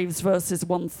slaves versus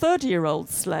 1 30-year-old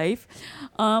slave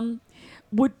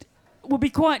would be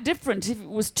quite different if it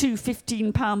was 2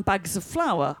 15-pound bags of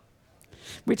flour,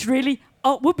 which really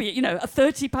would be, a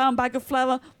 30-pound bag of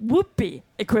flour would be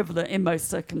equivalent in most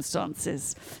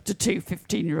circumstances to 2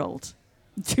 15-year-old,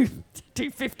 2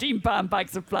 15-pound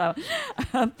bags of flour.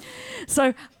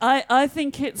 So I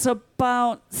think it's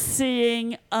about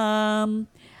seeing an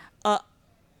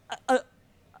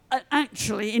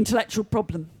actually intellectual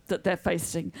problem that they're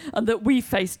facing, and that we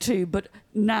face too, but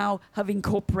now have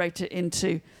incorporated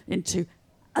into,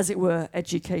 as it were,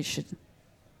 education.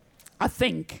 I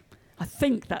think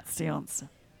that's the answer.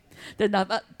 Then now,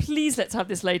 please, let's have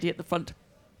this lady at the front.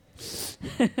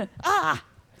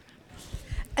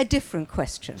 A different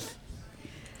question.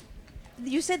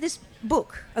 You said this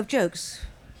book of jokes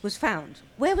was found.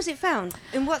 Where was it found?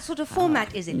 In what sort of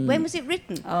format is it? When was it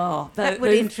written? That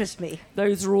would interest me.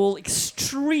 Those are all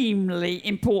extremely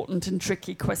important and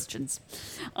tricky questions.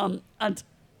 And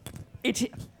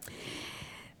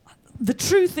the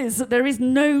truth is that there is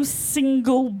no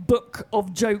single book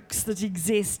of jokes that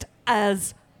exist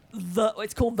as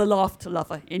it's called The Laughter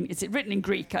Lover. It's written in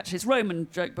Greek, actually. It's a Roman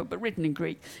joke book, but written in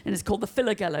Greek. And it's called the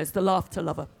Philagelos, The Laughter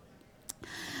Lover.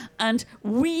 And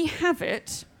we have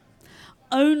it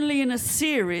only in a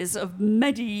series of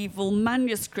medieval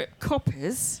manuscript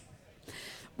copies,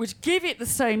 which give it the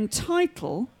same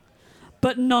title,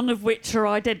 but none of which are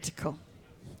identical.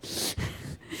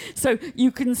 So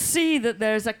you can see that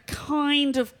there's a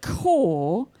kind of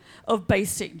core of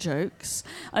basic jokes,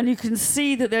 and you can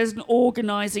see that there's an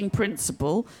organising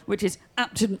principle, which is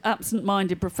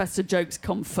absent-minded professor jokes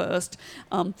come first.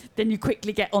 Then you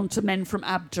quickly get onto men from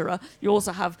Abdera. You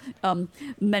also have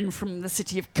men from the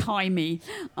city of Kyme,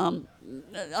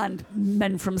 and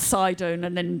men from Sidon,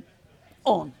 and then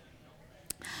on.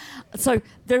 So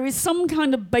there is some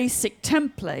kind of basic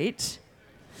template,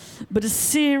 but a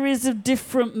series of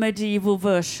different medieval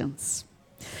versions.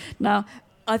 Now,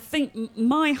 I think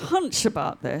my hunch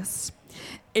about this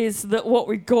is that what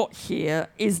we got here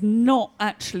is not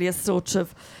actually a sort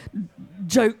of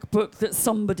joke book that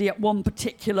somebody at one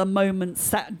particular moment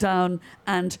sat down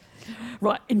and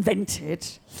invented,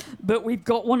 but we've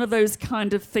got one of those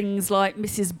kind of things like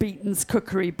Mrs. Beeton's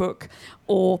cookery book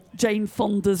or Jane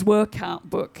Fonda's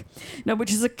workout book,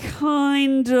 which is a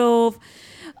kind of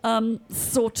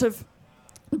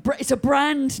it's a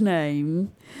brand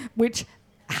name which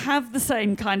have the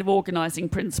same kind of organising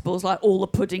principles, like all the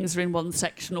puddings are in one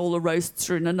section, all the roasts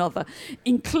are in another,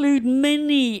 include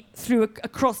many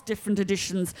across different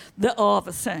editions that are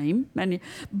the same, many,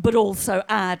 but also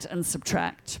add and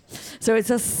subtract. So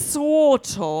it's a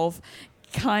sort of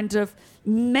kind of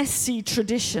messy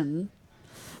tradition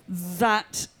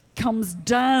that comes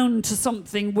down to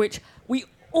something which we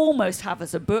almost have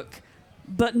as a book,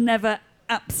 but never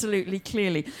absolutely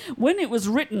clearly. When it was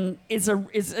written is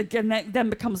again, that then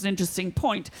becomes an interesting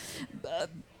point.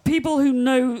 People who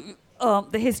know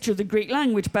the history of the Greek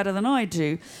language better than I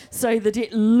do say that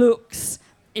it looks,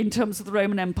 in terms of the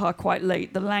Roman Empire, quite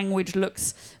late. The language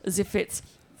looks as if it's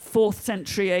 4th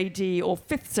century AD or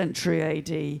 5th century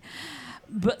AD.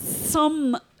 But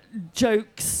some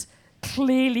jokes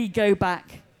clearly go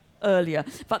back earlier.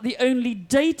 In fact, the only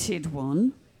dated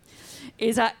one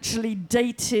is actually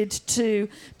dated to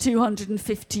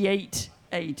 258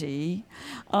 AD,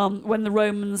 when the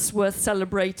Romans were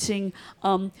celebrating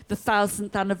the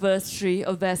 1000th anniversary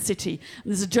of their city.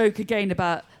 And there's a joke again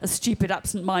about a stupid,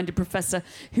 absent-minded professor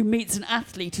who meets an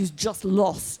athlete who's just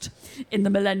lost in the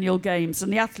Millennial Games.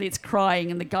 And the athlete's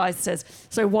crying, and the guy says,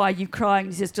 "So why are you crying?"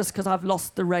 And he says, "Just because I've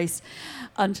lost the race."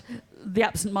 And the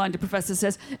absent-minded professor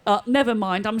says, "Never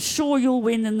mind, I'm sure you'll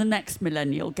win in the next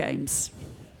Millennial Games."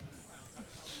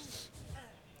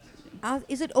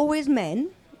 Is it always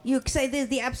men? You say there's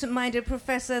the absent-minded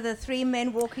professor, the 3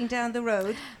 men walking down the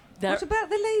road. What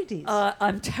about the ladies?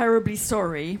 I'm terribly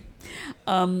sorry.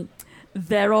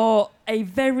 There are a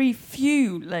very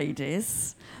few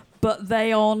ladies, but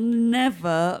they are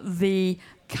never the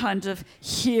kind of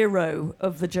hero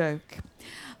of the joke.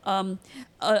 And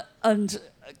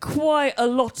quite a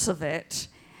lot of it,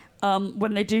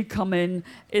 when they do come in,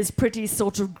 is pretty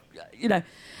sort of,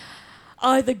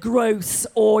 either gross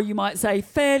or, you might say,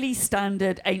 fairly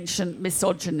standard ancient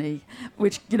misogyny,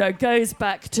 which, goes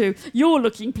back to, "You're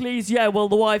looking pleased, yeah, well,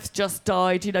 the wife's just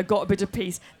died, got a bit of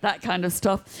peace," that kind of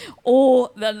stuff. Or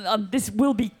then this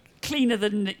will be cleaner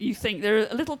than you think. There are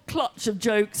a little clutch of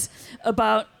jokes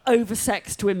about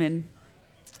oversexed women.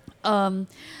 And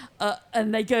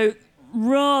they go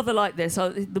rather like this.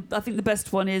 I think the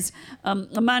best one is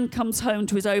a man comes home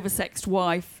to his oversexed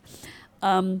wife,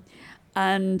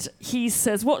 and he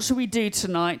says, "What shall we do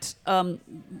tonight?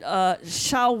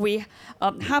 Shall we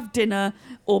have dinner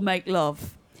or make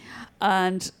love?"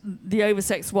 And the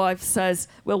oversexed wife says,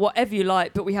 "Well, whatever you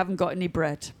like, but we haven't got any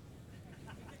bread."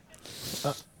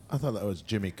 I thought that was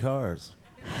Jimmy Carr's.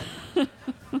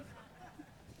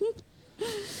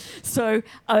 So,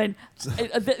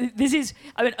 this is,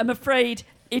 I'm afraid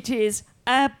it is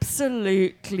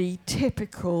absolutely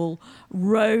typical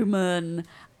Roman,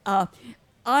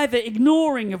 either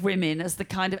ignoring of women as the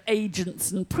kind of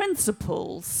agents and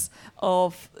principals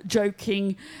of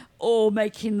joking, or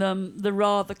making them the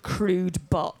rather crude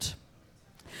butt.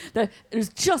 There's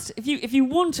just, if you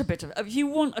want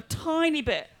a tiny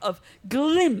bit of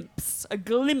a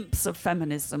glimpse of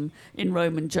feminism in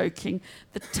Roman joking,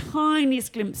 the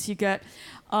tiniest glimpse you get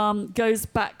goes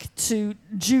back to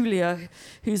Julia,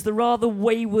 who's the rather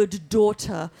wayward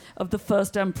daughter of the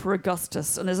first Emperor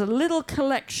Augustus. And there's a little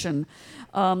collection,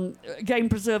 again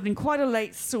preserved in quite a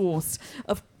late source,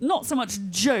 of not so much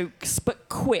jokes but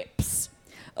quips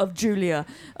of Julia,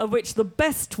 of which the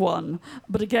best one,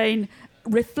 but again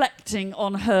reflecting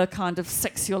on her kind of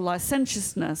sexual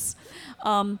licentiousness,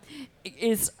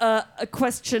 is a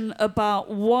question about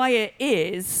why it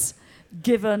is,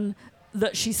 given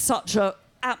that she's such a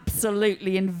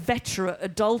absolutely inveterate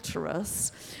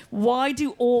adulteress, why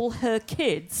do all her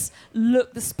kids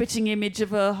look the spitting image of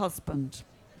her husband?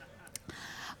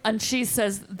 And she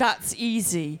says, "That's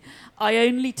easy. I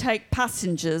only take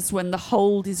passengers when the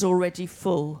hold is already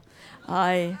full.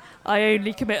 I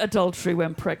only commit adultery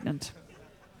when pregnant."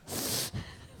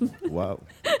 Wow.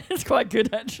 It's quite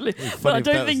good, actually. But I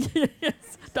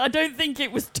don't think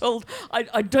it was told.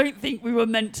 I don't think we were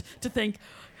meant to think,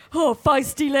 "Oh,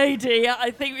 feisty lady."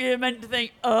 I think we were meant to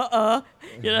think,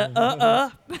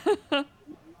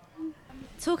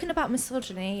 Talking about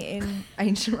misogyny in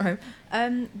ancient Rome,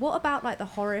 what about like the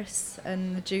Horace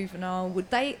and the Juvenal?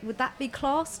 Would that be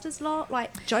classed as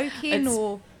joking,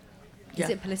 or is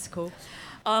it political?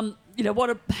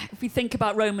 If we think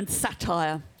about Roman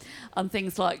satire and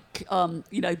things like,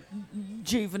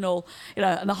 Juvenal,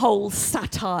 and the whole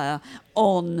satire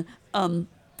on, on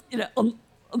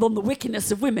the wickedness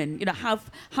of women,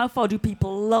 how far do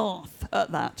people laugh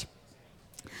at that?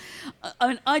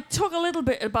 I talk a little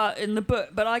bit about it in the book,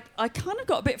 but I kind of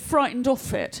got a bit frightened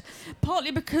off it,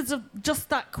 partly because of just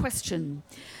that question,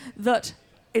 that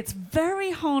it's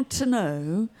very hard to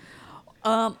know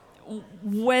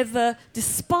whether,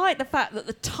 despite the fact that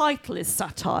the title is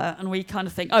satire, and we kind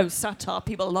of think, oh, satire,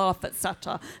 people laugh at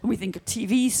satire, and we think of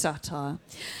TV satire.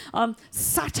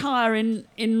 Satire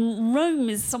in Rome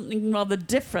is something rather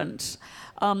different.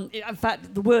 In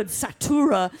fact, the word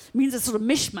satura means a sort of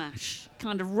mishmash,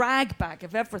 kind of ragbag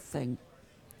of everything.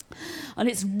 And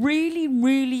it's really,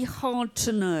 really hard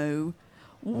to know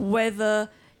whether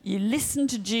you listened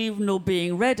to Juvenal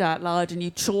being read out loud and you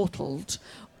chortled,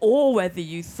 or whether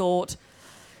you thought,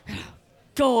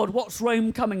 God, what's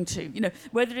Rome coming to? You know,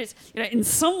 whether it's, you know, in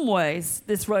some ways,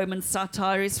 this Roman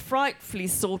satire is frightfully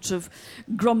sort of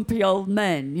grumpy old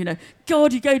men. You know,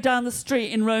 God, you go down the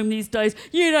street in Rome these days,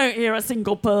 you don't hear a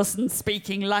single person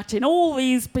speaking Latin. All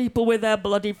these people with their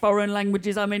bloody foreign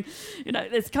languages. I mean, you know,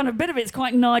 there's kind of a bit of it's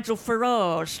quite Nigel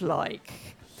Farage-like.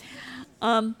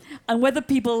 And whether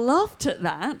people laughed at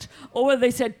that or whether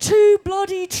they said, too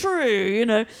bloody true, you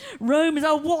know, Rome is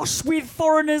awash with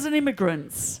foreigners and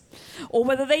immigrants. Or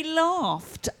whether they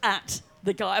laughed at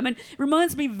the guy. I mean, it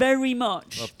reminds me very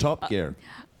much of Top Gear.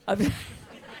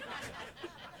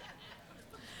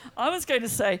 I was going to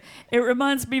say, it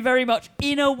reminds me very much,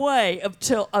 in a way, of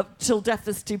Till Death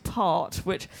Us Do Part,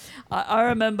 which I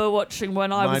remember watching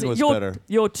when I was... Mine was better.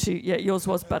 Yours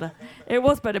was better. It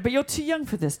was better, but you're too young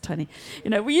for this, Tony. You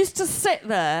know, we used to sit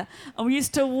there and we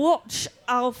used to watch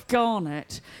Alf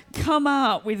Garnett come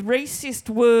out with racist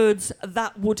words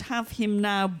that would have him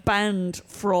now banned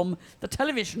from the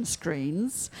television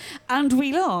screens, and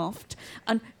we laughed.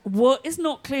 And what is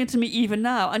not clear to me even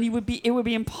now, and it would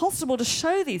be impossible to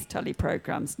show these telly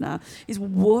programmes now, is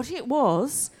what it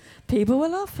was people were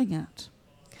laughing at.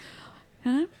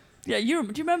 You know? Yeah, do you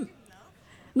remember?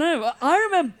 No, I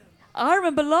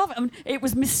remember laughing. I mean, it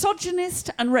was misogynist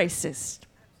and racist,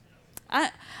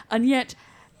 and yet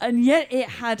it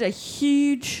had a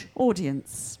huge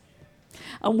audience.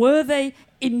 And were they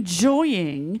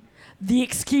enjoying the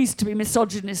excuse to be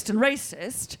misogynist and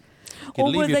racist? You can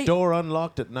leave your door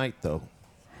unlocked at night, though.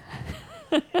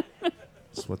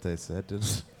 That's what they said,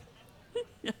 didn't it?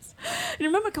 Yes. You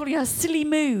remember calling her silly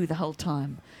moo the whole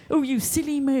time? Oh, you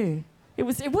silly moo. It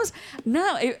was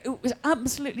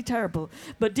absolutely terrible.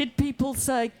 But did people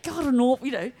say, God, an awful,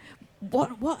 you know,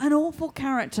 what an awful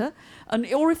character?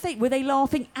 And or were they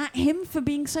laughing at him for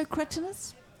being so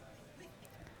cretinous?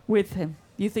 With him.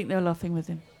 You think they were laughing with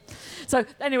him? So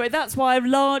anyway, that's why I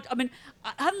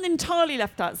haven't entirely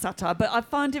left out satire, but I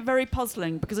find it very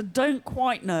puzzling because I don't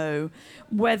quite know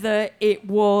whether it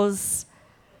was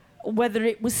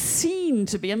seen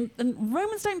to be, and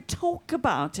Romans don't talk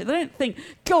about it. They don't think,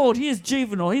 God, he is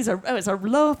juvenile. It's a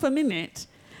laugh a minute.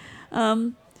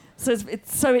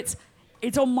 So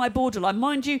it's on my borderline.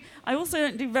 Mind you, I also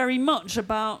don't do very much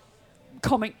about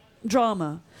comic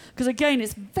drama because again,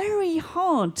 it's very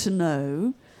hard to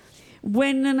know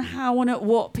when and how and at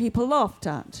what people laughed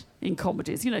at in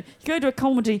comedies. You know, you go to a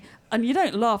comedy and you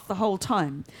don't laugh the whole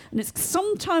time. And it's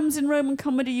sometimes in Roman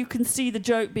comedy you can see the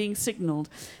joke being signalled.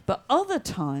 But other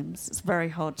times it's very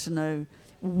hard to know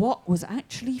what was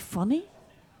actually funny.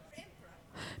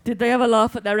 Did they ever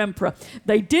laugh at their emperor?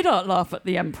 They did laugh at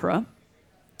the emperor.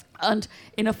 And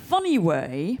in a funny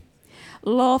way,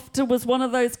 laughter was one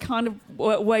of those kind of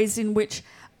ways in which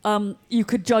you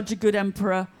could judge a good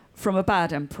emperor from a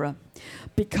bad emperor.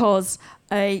 Because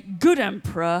a good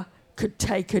emperor could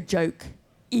take a joke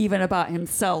even about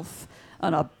himself,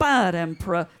 and a bad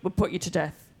emperor would put you to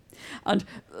death. And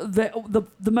the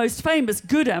most famous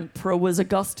good emperor was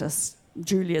Augustus,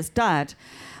 Julia's dad,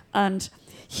 and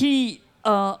he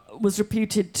was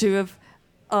reputed to have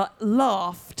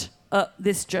laughed at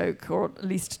this joke, or at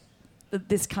least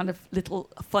this kind of little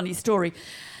funny story,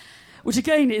 which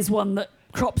again is one that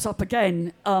crops up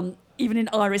again even in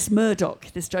Iris Murdoch,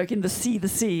 this joke, in The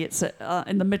Sea, it's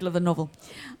in the middle of the novel.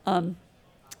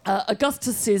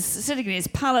 Augustus is sitting in his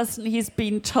palace and he's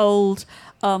been told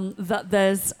that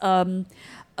there's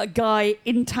a guy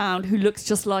in town who looks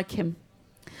just like him.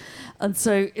 And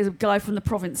so it's a guy from the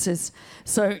provinces.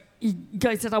 So he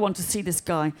said, I want to see this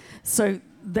guy. So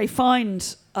they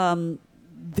find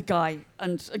the guy,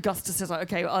 and Augustus says,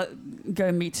 okay, I'll go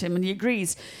and meet him. And he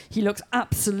agrees. He looks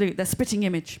absolute. They're spitting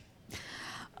image.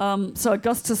 So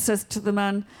Augustus says to the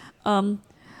man,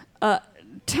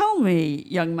 tell me,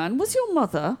 young man, was your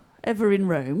mother ever in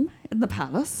Rome, in the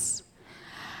palace?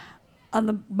 And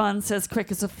the man says,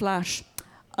 quick as a flash,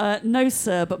 no,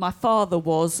 sir, but my father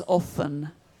was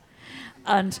often.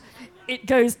 And it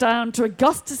goes down to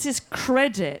Augustus's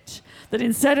credit that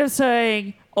instead of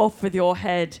saying, off with your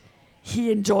head,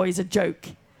 he enjoys a joke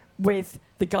with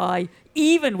the guy,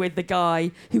 even with the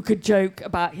guy who could joke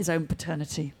about his own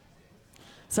paternity.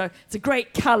 So it's a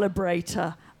great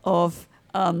calibrator of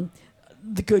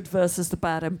the good versus the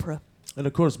bad emperor. And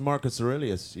of course, Marcus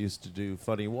Aurelius used to do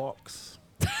funny walks,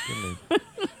 didn't he?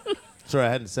 Sorry, I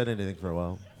hadn't said anything for a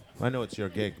while. I know it's your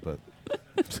gig, but...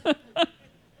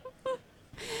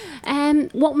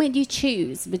 What made you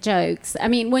choose the jokes? I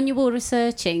mean, when you were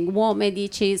researching, what made you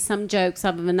choose some jokes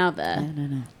other than other?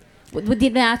 No.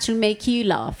 Did they actually make you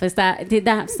laugh? Did that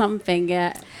have something?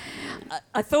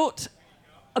 I thought,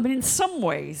 I mean, in some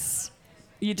ways,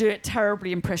 you do it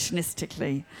terribly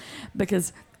impressionistically,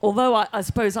 because although I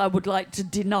suppose I would like to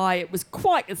deny it was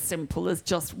quite as simple as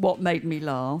just what made me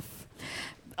laugh,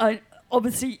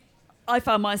 obviously I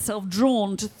found myself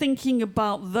drawn to thinking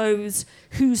about those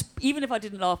whose, even if I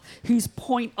didn't laugh, whose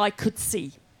point I could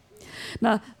see.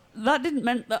 Now, that didn't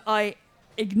mean that I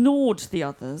ignored the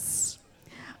others,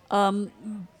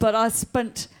 but I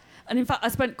spent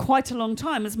quite a long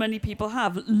time, as many people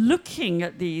have, looking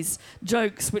at these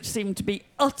jokes which seemed to be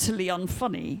utterly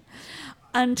unfunny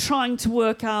and trying to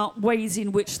work out ways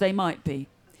in which they might be.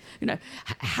 You know,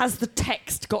 has the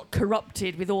text got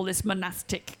corrupted with all this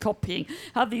monastic copying?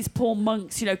 Have these poor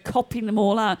monks, copying them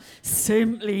all out,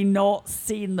 simply not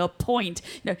seen the point?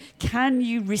 Can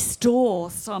you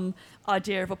restore some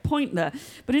idea of a point there?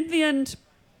 But in the end,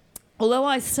 although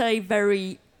I say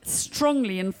very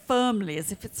strongly and firmly,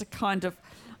 as if it's a kind of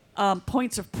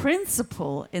point of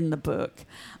principle in the book,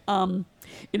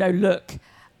 look,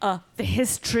 the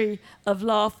history of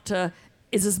laughter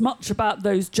is as much about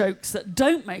those jokes that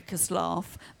don't make us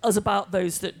laugh as about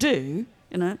those that do,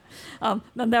 and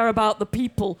they're about the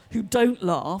people who don't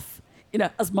laugh,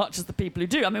 as much as the people who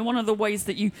do. I mean, one of the ways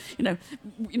that you know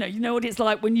what it's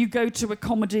like when you go to a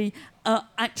comedy,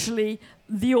 actually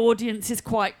the audience is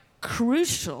quite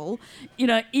crucial,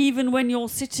 even when you're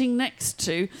sitting next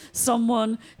to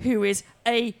someone who is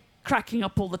cracking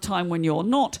up all the time when you're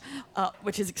not,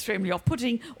 which is extremely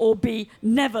off-putting, or B,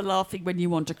 never laughing when you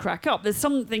want to crack up. There's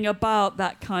something about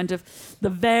that kind of the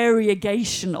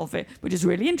variegation of it, which is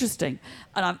really interesting.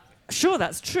 And I'm sure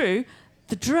that's true.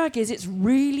 The drag is it's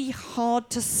really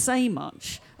hard to say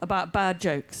much about bad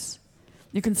jokes.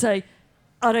 You can say,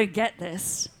 I don't get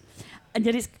this. And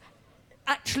yet it's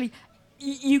actually,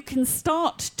 you can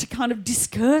start to kind of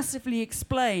discursively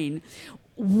explain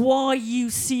why you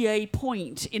see a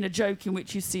point in a joke in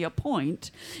which you see a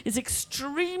point. Is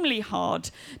extremely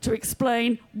hard to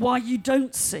explain why you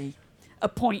don't see a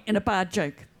point in a bad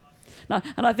joke. Now,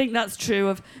 and I think that's true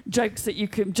of joke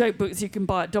books you can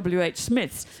buy at W.H.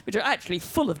 Smith's, which are actually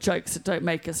full of jokes that don't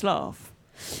make us laugh.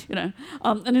 And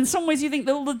in some ways you think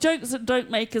that all the jokes that don't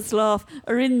make us laugh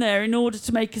are in there in order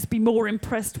to make us be more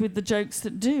impressed with the jokes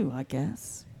that do, I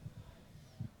guess.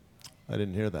 I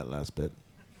didn't hear that last bit.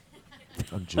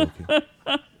 I'm joking.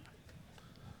 I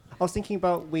was thinking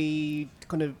about, we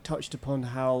kind of touched upon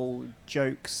how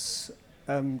jokes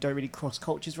don't really cross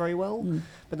cultures very well,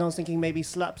 but then I was thinking maybe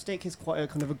slapstick is quite a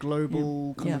kind of a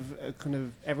global kind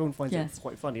of everyone finds it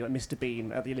quite funny. Like Mr.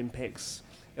 Bean at the Olympics,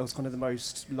 it was kind of the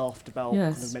most laughed about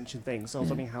kind of mentioned thing. So I was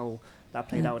wondering how that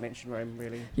played out in ancient Rome,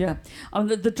 really. Yeah,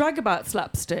 the drag about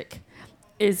slapstick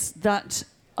is that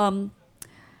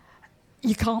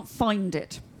you can't find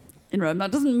it in Rome.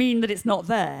 That doesn't mean that it's not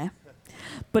there,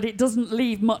 but it doesn't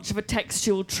leave much of a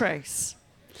textual trace.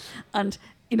 And,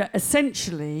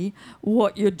 essentially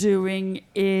what you're doing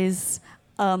is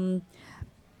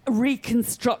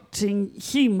reconstructing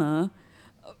humour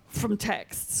from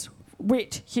texts,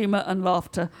 wit, humour and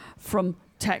laughter from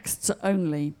texts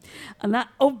only. And that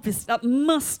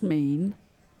must mean,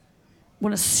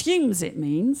 one assumes it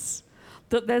means,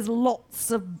 that there's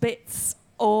lots of bits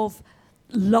of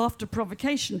laughter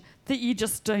provocation that you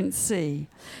just don't see.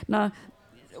 Now,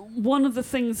 one of the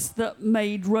things that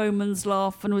made Romans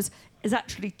laugh and is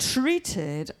actually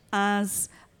treated as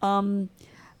the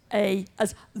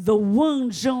one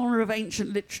genre of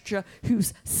ancient literature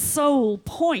whose sole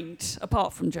point,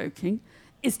 apart from joking,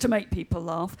 is to make people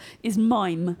laugh, is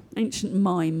mime, ancient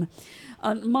mime.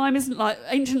 And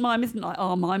ancient mime isn't like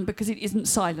our mime because it isn't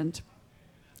silent.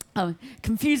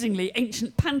 Confusingly,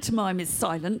 ancient pantomime is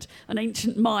silent and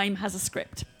ancient mime has a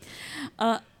script.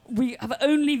 We have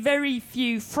only very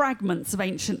few fragments of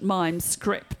ancient mime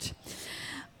script.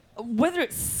 Whether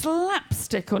it's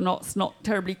slapstick or not is not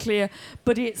terribly clear,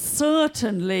 but it's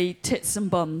certainly tits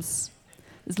and bums.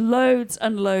 There's loads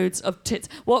and loads of tits.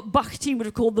 What Bakhtin would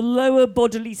have called the lower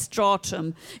bodily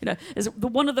stratum. Is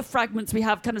one of the fragments we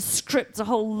have kind of scripts a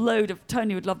whole load of,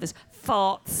 Tony would love this,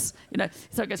 farts.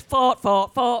 So it goes fart,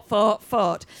 fart, fart, fart,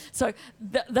 fart. So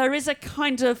there is a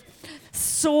kind of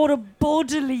sort of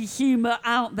bodily humour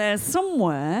out there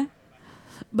somewhere,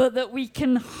 but that we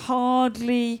can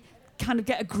hardly kind of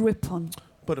get a grip on.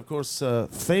 But of course,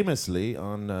 famously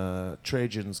on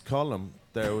Trajan's column,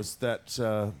 there was that...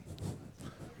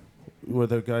 were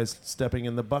the guys stepping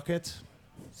in the bucket?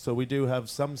 So we do have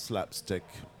some slapstick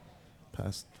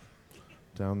passed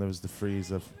down. There was the frieze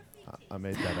of... I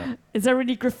made that up. Is there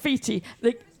any graffiti?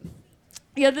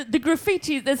 The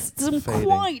graffiti, there's some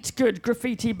quite good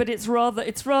graffiti, but it's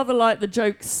rather like the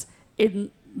jokes in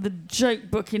the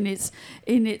joke book in its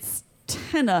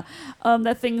tenor. There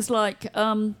are things like...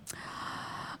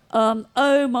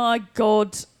 Oh my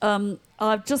God,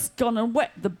 I've just gone and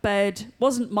wet the bed.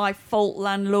 Wasn't my fault,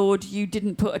 landlord. You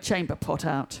didn't put a chamber pot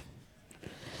out.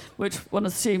 Which one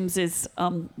assumes is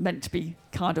meant to be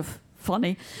kind of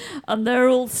funny. And they're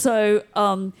also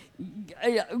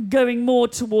going more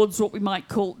towards what we might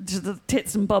call the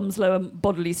tits and bums lower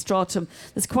bodily stratum.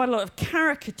 There's quite a lot of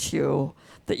caricature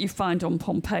that you find on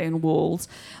Pompeian walls.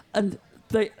 And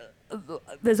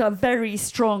there's a very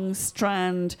strong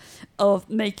strand of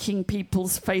making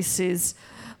people's faces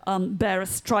bear a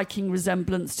striking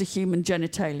resemblance to human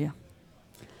genitalia.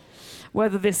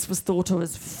 Whether this was thought of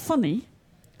as funny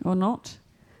or not,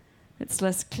 it's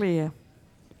less clear.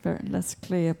 Very less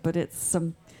clear, but it's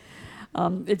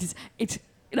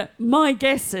my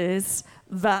guess is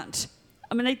that,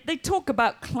 I mean, they talk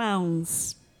about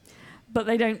clowns, but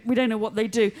we don't know what they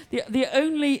do. The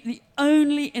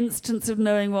only instance of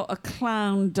knowing what a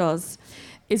clown does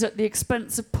is at the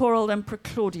expense of poor old Emperor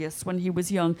Claudius when he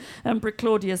was young. Emperor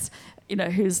Claudius,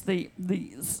 who's the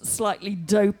slightly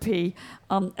dopey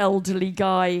elderly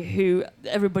guy who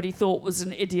everybody thought was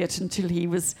an idiot until he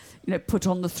was put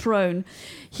on the throne.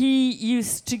 He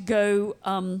used to go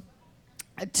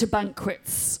to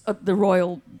banquets at the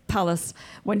royal palace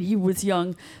when he was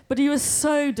young, but he was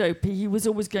so dopey he was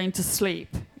always going to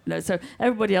sleep. So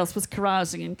everybody else was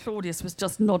carousing and Claudius was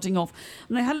just nodding off.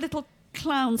 And they had little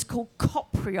clowns called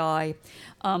coprii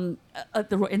in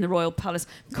the royal palace.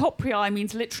 Coprii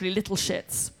means literally little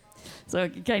shits. So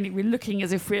again, we're looking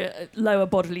as if we're at lower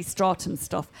bodily stratum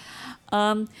stuff.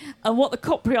 And what the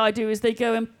coprii do is they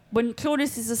go and, when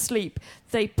Claudius is asleep,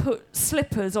 they put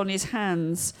slippers on his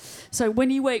hands. So when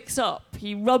he wakes up,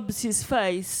 he rubs his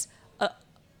face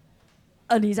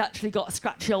and he's actually got a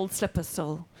scratchy old slipper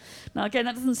sole. Now again,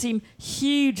 that doesn't seem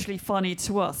hugely funny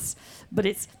to us, but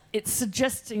it's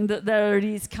suggesting that there are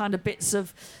these kind of bits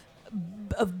of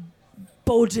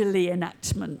bodily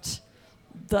enactment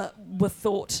that were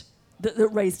thought that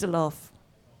raised a laugh.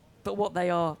 But what they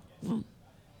are...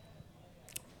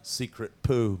 Secret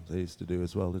poo they used to do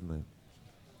as well, didn't they?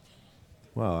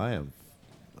 Well,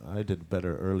 I did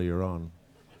better earlier on.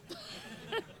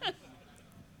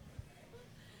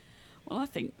 Well, I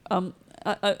think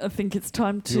I think it's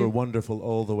time to... You were wonderful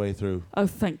all the way through. Oh,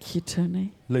 thank you,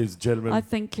 Tony. Ladies and gentlemen. I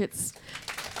think it's...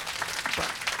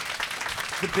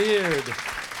 The beard.